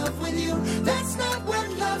of love with you. That's not what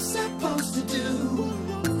love's supposed to do.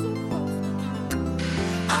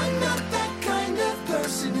 I'm not that kind of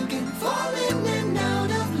person who can fall in and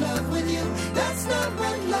out of love with you. That's not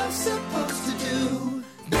what love's supposed to do.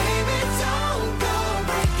 Baby, don't go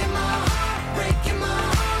breaking my heart, breaking my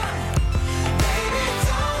heart. Baby,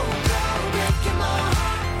 don't go breaking my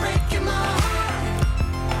heart, breaking my heart.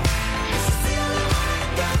 This is the only one I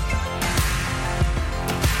got.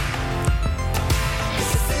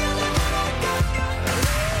 This is the only one I got.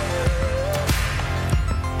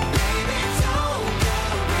 Baby, don't go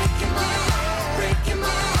breaking my heart, breaking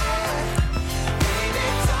my heart. Baby,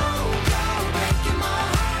 don't go breaking my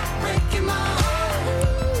heart, breaking my heart.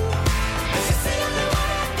 This is the only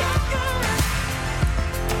one I got.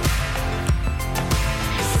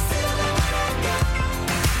 This is the only one I got.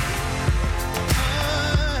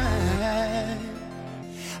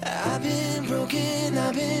 I've been broken,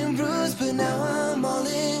 I've been bruised, but now I'm all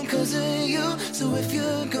in 'cause of you. So if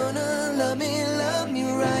you're gonna love me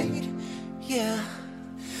right, yeah.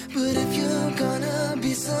 But if you're gonna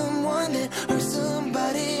be someone that hurts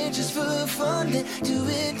somebody just for fun, then do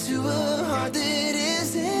it to a heart that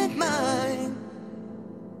isn't mine.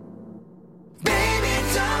 Baby,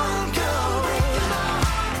 don't go breaking my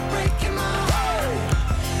heart, breaking my heart.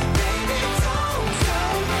 Baby, don't go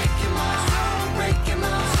breaking my heart, breaking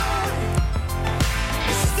my heart.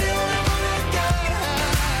 This is the only one I got.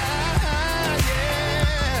 Yeah.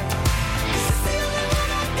 This is the only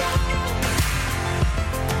one I got.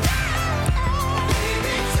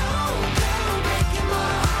 Baby, don't go breaking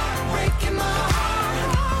my heart, breaking my heart.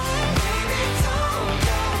 Baby, don't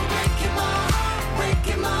go breaking my heart.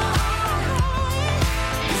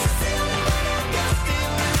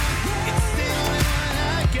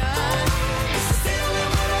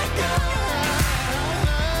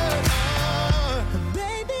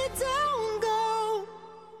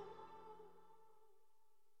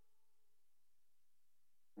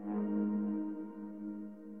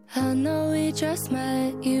 I know we just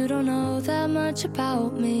met, you don't know that much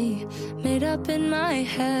about me. Made up in my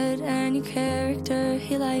head, and your character,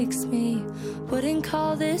 he likes me. Wouldn't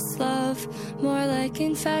call this love, more like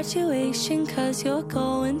infatuation. Cause you're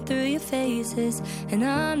going through your phases, and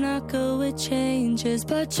I'm not good with changes.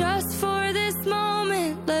 But just for this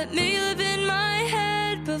moment, let me live in my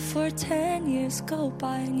head before 10 years go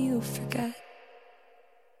by and you forget.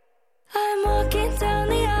 I'm walking down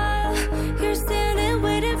the aisle, you're standing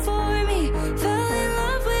waiting for me. Fell in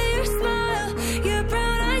love with your smile, your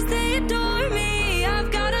brown eyes, they adore me.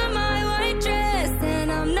 I've got on my white dress,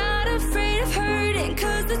 and I'm not afraid of hurting.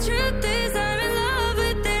 Cause the truth is I'm in love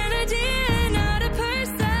with an idea, not a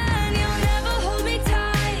person. You'll never hold me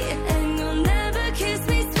tight, and you'll never kiss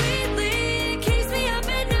me sweetly. It keeps me up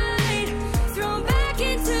at night, thrown back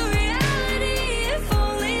into reality. If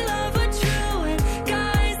only love were true, and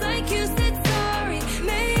guys like you said sorry,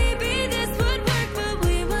 maybe this would work. But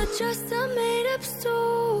we were just a made-up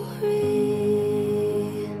story.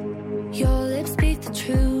 Your lips speak the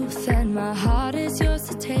truth, and my heart is yours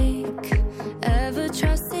to take. Ever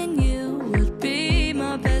trusting you would be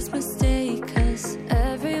my best mistake. Cause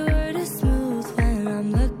every word is smooth when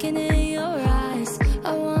I'm looking in your eyes.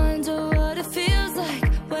 I wonder what it feels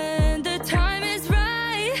like when the time is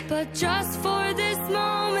right. But just for this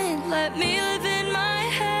moment, let me live in my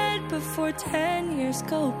head before 10 years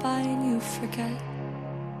go by and you forget.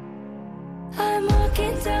 I'm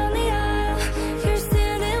walking down the aisle, you're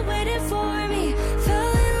standing waiting for me.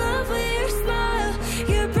 Fell in love with your smile,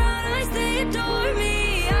 your brown eyes, they adore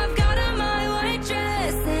me. I've got on my white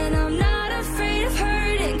dress, and I'm not afraid of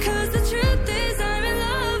hurting. Cause the truth is I'm in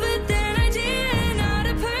love with an idea, not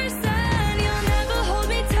a person. You'll never hold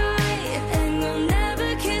me tight, and you'll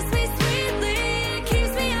never kiss me sweetly. It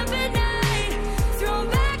keeps me up at night, thrown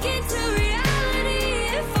back into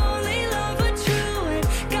reality. If only love were true, and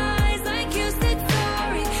guys like you said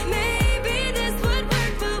sorry, maybe this would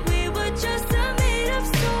work. But we were just a made-up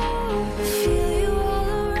story. Feel you all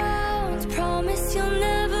around, promise you'll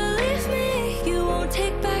never leave me. You won't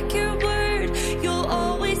take back your word, you'll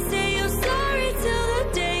always say you're sorry till the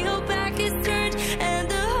day your back is turned and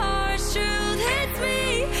the harsh truth hits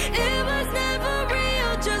me. It was never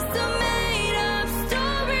real, just a made-up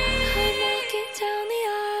story. I'm walking down the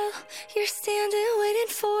aisle, you're standing waiting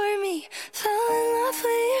for me. Fell in love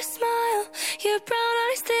with your smile, your brown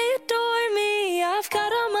eyes, they adore me. I've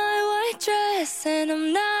got on my white dress, and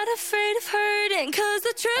I'm not afraid of hurting. Cause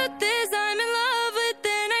the truth is I'm in love with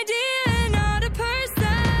an idea, not a person.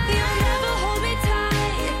 You'll never hold me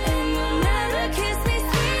tight, and you'll never kiss me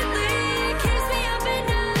sweetly. It keeps me up at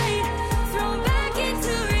night, thrown back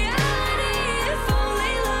into reality. If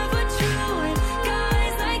only love were true, and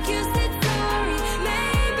guys like you said sorry,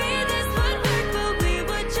 maybe this would work. But we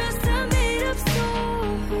were just a made-up story.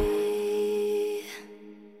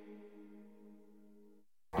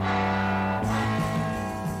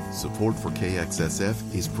 Support for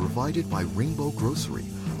KXSF is provided by Rainbow Grocery,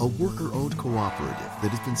 a worker-owned cooperative that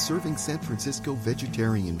has been serving San Francisco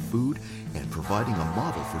vegetarian food and providing a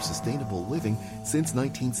model for sustainable living since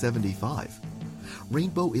 1975.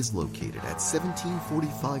 Rainbow is located at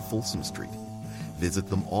 1745 Folsom Street. Visit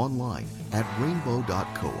them online at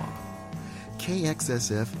rainbow.coop.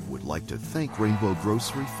 KXSF would like to thank Rainbow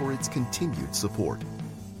Grocery for its continued support.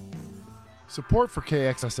 Support for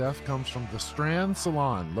KXSF comes from The Strand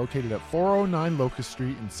Salon, located at 409 Locust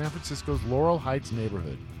Street in San Francisco's Laurel Heights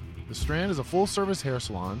neighborhood. The Strand is a full-service hair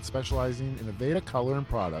salon specializing in Aveda color and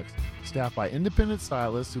products, staffed by independent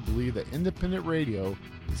stylists who believe that independent radio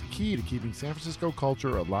is key to keeping San Francisco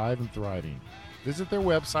culture alive and thriving. Visit their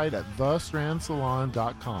website at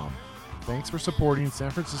thestrandsalon.com. Thanks for supporting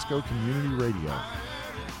San Francisco Community Radio.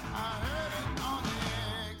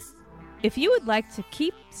 If you would like to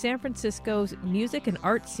keep San Francisco's music and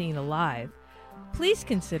art scene alive, please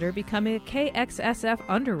consider becoming a KXSF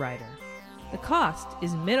underwriter. The cost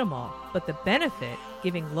is minimal, but the benefit,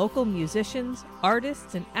 giving local musicians,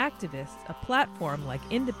 artists, and activists a platform like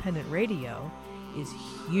independent radio, is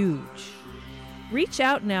huge. Reach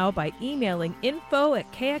out now by emailing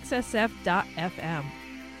info@kxsf.fm.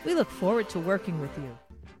 We look forward to working with you.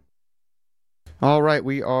 All right,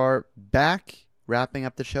 we are back, wrapping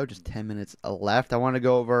up the show. Just 10 minutes left. I want to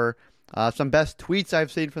go over some best tweets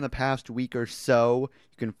I've seen from the past week or so.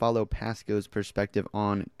 You can follow Pasco's Perspective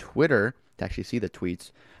on Twitter to actually see the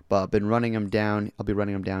tweets. But I've been running them down. I'll be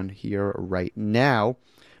running them down here right now.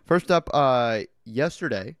 First up,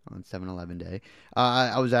 yesterday on 7-Eleven Day,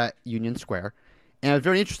 I was at Union Square, and it was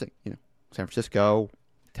very interesting. You know, San Francisco,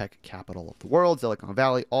 tech capital of the world, Silicon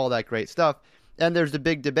Valley, all that great stuff. And there's the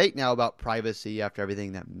big debate now about privacy after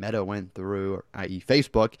everything that Meta went through, i.e.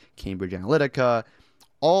 Facebook, Cambridge Analytica,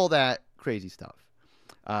 all that crazy stuff.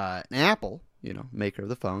 And Apple, maker of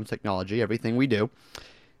the phones, technology, everything we do,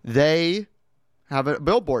 they have a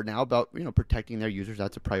billboard now about, protecting their users.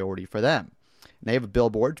 That's a priority for them. And they have a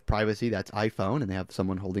billboard, privacy, that's iPhone, and they have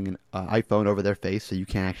someone holding an iPhone over their face so you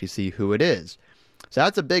can't actually see who it is. So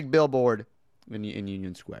that's a big billboard in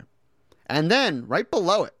Union Square. And then right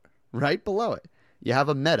below it, you have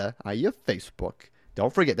a Meta, i.e. a Facebook.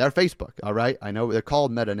 Don't forget, they're Facebook, all right? I know they're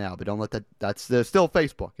called Meta now, but don't let they're still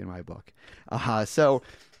Facebook in my book. So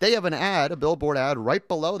they have an ad, a billboard ad right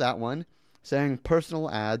below that one saying personal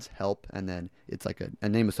ads help, and then it's like a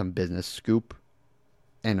name of some business, Scoop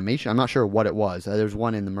Animation. I'm not sure what it was. There's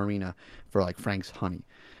one in the marina for like Frank's Honey.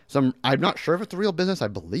 I'm not sure if it's a real business. I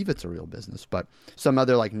believe it's a real business, but some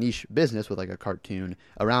other like niche business with like a cartoon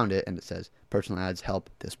around it, and it says personal ads help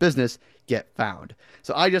this business get found.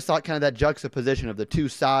 So I just thought kind of that juxtaposition of the two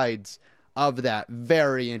sides of that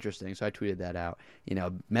very interesting. So I tweeted that out.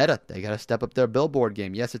 Meta, they got to step up their billboard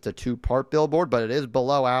game. Yes, it's a 2-part billboard, but it is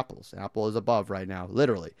below Apple's. Apple is above right now,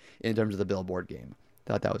 literally, in terms of the billboard game.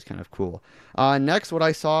 Thought that was kind of cool. Next, what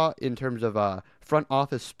I saw in terms of front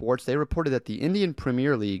office sports, they reported that the Indian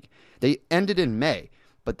Premier League, they ended in May,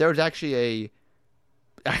 but there was actually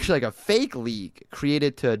like a fake league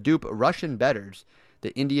created to dupe Russian bettors.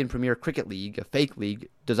 The Indian Premier Cricket League, a fake league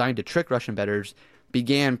designed to trick Russian bettors,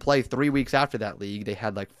 began play 3 weeks after that league. They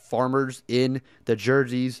had like farmers in the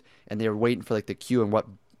jerseys, and they were waiting for like the cue and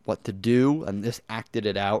what to do, and this acted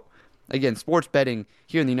it out. Again, sports betting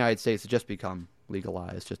here in the United States has just become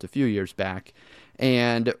legalized just a few years back,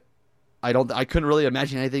 and I couldn't really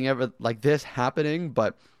imagine anything ever like this happening,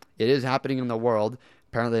 but it is happening in the world.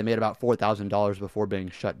 Apparently they made about $4,000 before being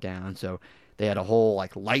shut down, so they had a whole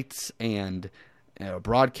like lights and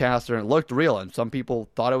broadcaster, and it looked real, and some people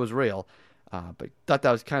thought it was real, but thought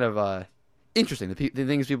that was kind of interesting, the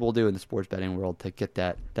things people do in the sports betting world to get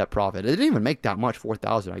that profit. It didn't even make that much,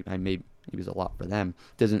 4,000. I made it was a lot for them.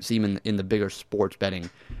 Doesn't seem in the bigger sports betting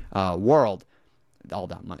world all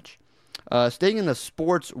that much. Staying in the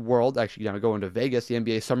sports world, actually going to go into Vegas, the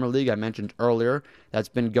NBA Summer League I mentioned earlier, that's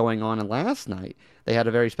been going on, and last night they had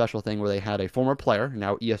a very special thing where they had a former player,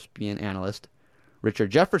 now ESPN analyst,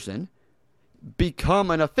 Richard Jefferson,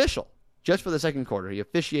 become an official just for the second quarter. He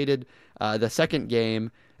officiated the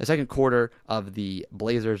second quarter of the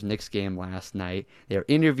Blazers-Knicks game last night. They're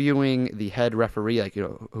interviewing the head referee,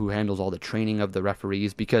 who handles all the training of the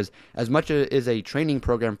referees, because as much as it is a training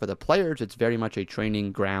program for the players, it's very much a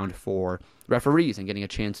training ground for referees and getting a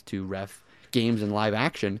chance to ref games in live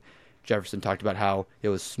action. Jefferson talked about how it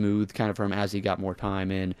was smooth kind of for him as he got more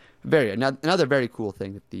time in. Another very cool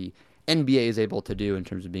thing that the NBA is able to do in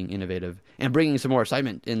terms of being innovative and bringing some more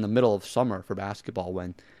excitement in the middle of summer for basketball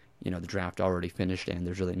when, the draft already finished and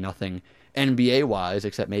there's really nothing NBA-wise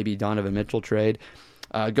except maybe Donovan Mitchell trade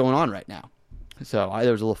going on right now. So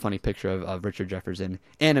there was a little funny picture of Richard Jefferson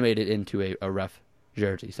animated into a ref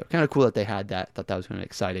jersey. So kind of cool that they had that. Thought that was kind of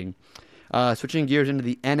exciting. Switching gears into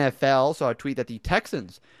the NFL, saw a tweet that the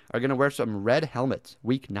Texans are going to wear some red helmets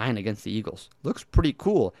Week 9 against the Eagles. Looks pretty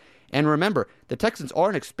cool. And remember, the Texans are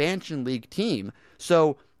an expansion league team,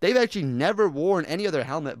 so they've actually never worn any other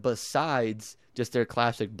helmet besides just their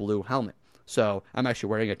classic blue helmet. So I'm actually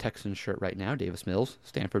wearing a Texans shirt right now. Davis Mills,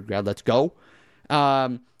 Stanford grad, let's go.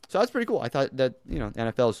 So that's pretty cool. I thought that,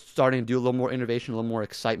 NFL is starting to do a little more innovation, a little more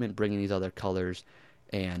excitement, bringing these other colors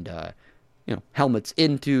and, helmets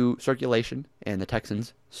into circulation. And the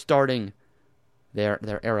Texans starting their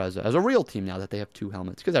era as a real team now that they have 2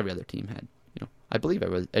 helmets, because every other team had, I believe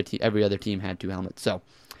every other team had 2 helmets. So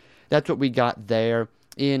that's what we got there.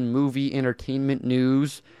 In movie entertainment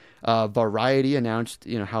news, Variety announced,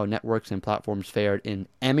 how networks and platforms fared in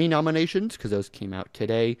Emmy nominations, because those came out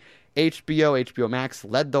today. HBO Max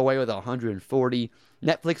led the way with 140.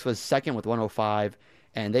 Netflix was second with 105,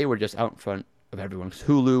 and they were just out in front of everyone.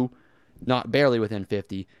 Hulu, barely within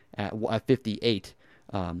 50 at 58.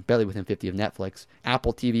 Barely within 50 of Netflix.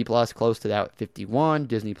 Apple TV Plus close to that with 51.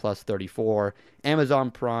 Disney Plus 34.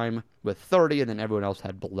 Amazon Prime with 30, and then everyone else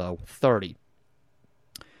had below 30.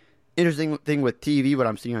 Interesting thing with TV, what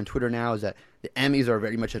I'm seeing on Twitter now is that the Emmys are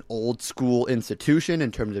very much an old school institution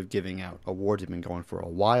in terms of giving out awards. They've been going for a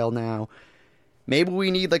while now. Maybe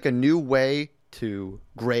we need like a new way to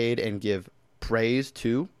grade and give praise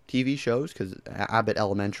to TV shows, because Abbott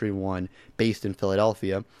Elementary, one based in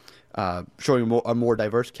Philadelphia, showing a more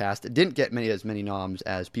diverse cast. It didn't get as many noms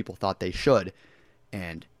as people thought they should,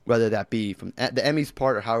 and whether that be from the Emmys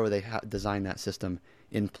part or however they design that system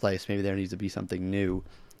in place, maybe there needs to be something new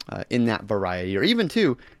in that variety. Or even,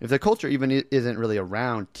 too, if the culture even isn't really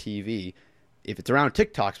around TV, if it's around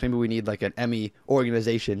TikToks, maybe we need like an Emmy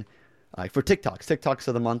organization for TikToks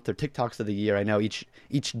of the month or TikToks of the year. I know each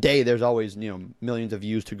day there's always millions of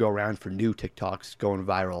views to go around for new TikToks going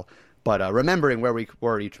viral. But remembering where we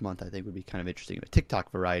were each month, I think would be kind of interesting. A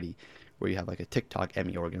TikTok variety where you have like a TikTok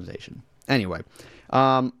Emmy organization. Anyway,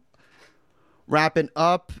 wrapping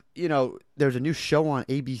up, there's a new show on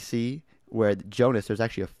ABC where there's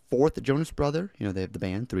actually a fourth Jonas brother. They have the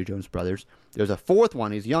band, 3 Jonas Brothers. There's a fourth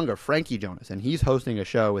one. He's younger, Frankie Jonas, and he's hosting a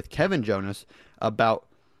show with Kevin Jonas about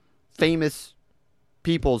famous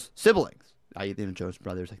people's siblings. I think Jonas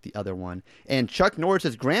Brothers, like the other one. And Chuck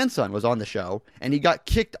Norris's grandson was on the show, and he got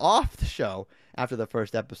kicked off the show after the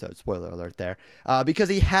first episode. Spoiler alert there. Because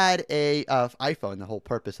he had a iPhone. The whole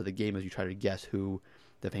purpose of the game is you try to guess who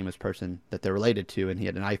the famous person that they're related to, and he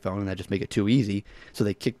had an iPhone, and that just make it too easy. So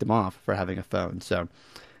they kicked him off for having a phone. So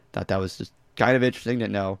thought that was just kind of interesting to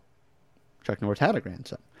know Chuck Norris had a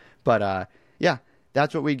grandson. But, yeah,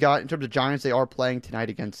 that's what we got. In terms of Giants, they are playing tonight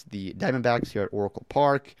against the Diamondbacks here at Oracle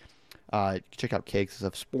Park. Check out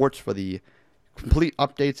KXSF Sports for the complete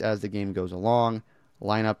updates as the game goes along.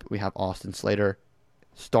 Lineup, we have Austin Slater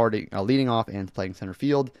leading off and playing center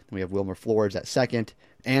field. Then we have Wilmer Flores at second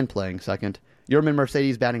and playing second. Yerman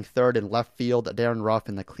Mercedes batting third in left field. Darren Ruff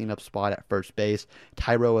in the cleanup spot at first base.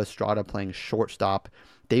 Tyro Estrada playing shortstop.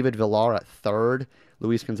 David Villar at third.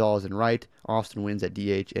 Luis Gonzalez in right. Austin Wynns at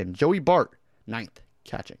DH. And Joey Bart, ninth,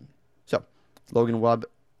 catching. So, Logan Webb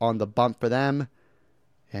on the bump for them.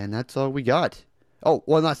 And that's all we got. Oh,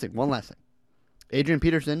 one last thing. Adrian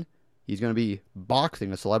Peterson, he's going to be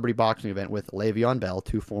boxing, a celebrity boxing event with Le'Veon Bell,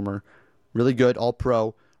 2 former really good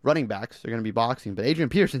all-pro running backs. They're going to be boxing. But Adrian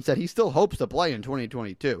Peterson said he still hopes to play in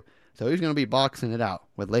 2022. So he's going to be boxing it out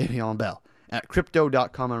with Le'Veon Bell at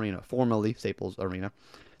Crypto.com Arena, formerly Staples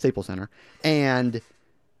Center. And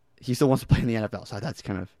he still wants to play in the NFL. So that's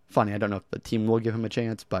kind of funny. I don't know if the team will give him a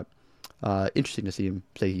chance, but interesting to see him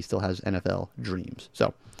say he still has NFL dreams.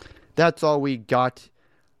 So that's all we got.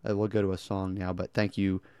 We'll go to a song now, but thank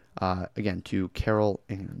you again to Carol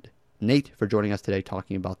and Nate for joining us today,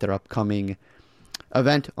 talking about their upcoming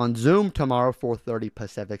event on Zoom tomorrow, 4:30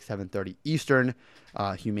 Pacific, 7:30 Eastern.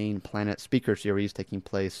 Humane Planet Speaker Series taking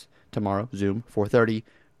place tomorrow, Zoom, 4:30,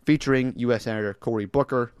 featuring U.S. Senator Cory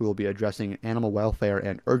Booker, who will be addressing animal welfare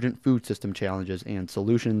and urgent food system challenges and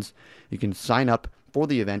solutions. You can sign up for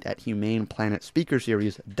the event at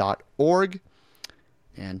humaneplanetspeakerseries.org.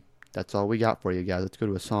 And that's all we got for you guys. Let's go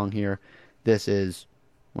to a song here. This is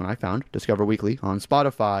one I found, Discover Weekly on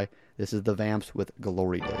Spotify. This is The Vamps with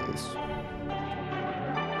Glory Days.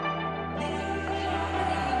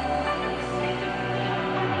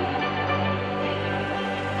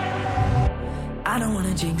 I don't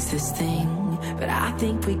wanna jinx this thing, but I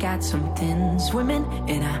think we got something. Swimming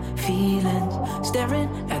in our feelings, staring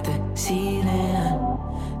at the ceiling.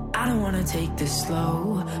 I don't wanna take this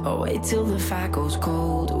slow, or wait till the fire goes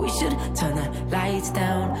cold. We should turn the lights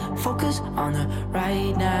down, focus on the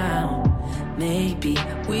right now. Maybe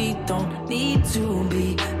we don't need to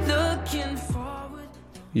be looking forward.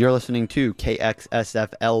 You're listening to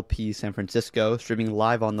KXSF-LP San Francisco, streaming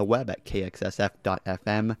live on the web at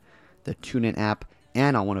kxsf.fm, the TuneIn app,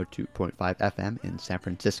 and on 102.5 FM in San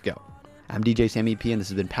Francisco. I'm DJ Sammy P, and this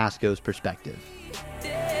has been Pasco's Perspective.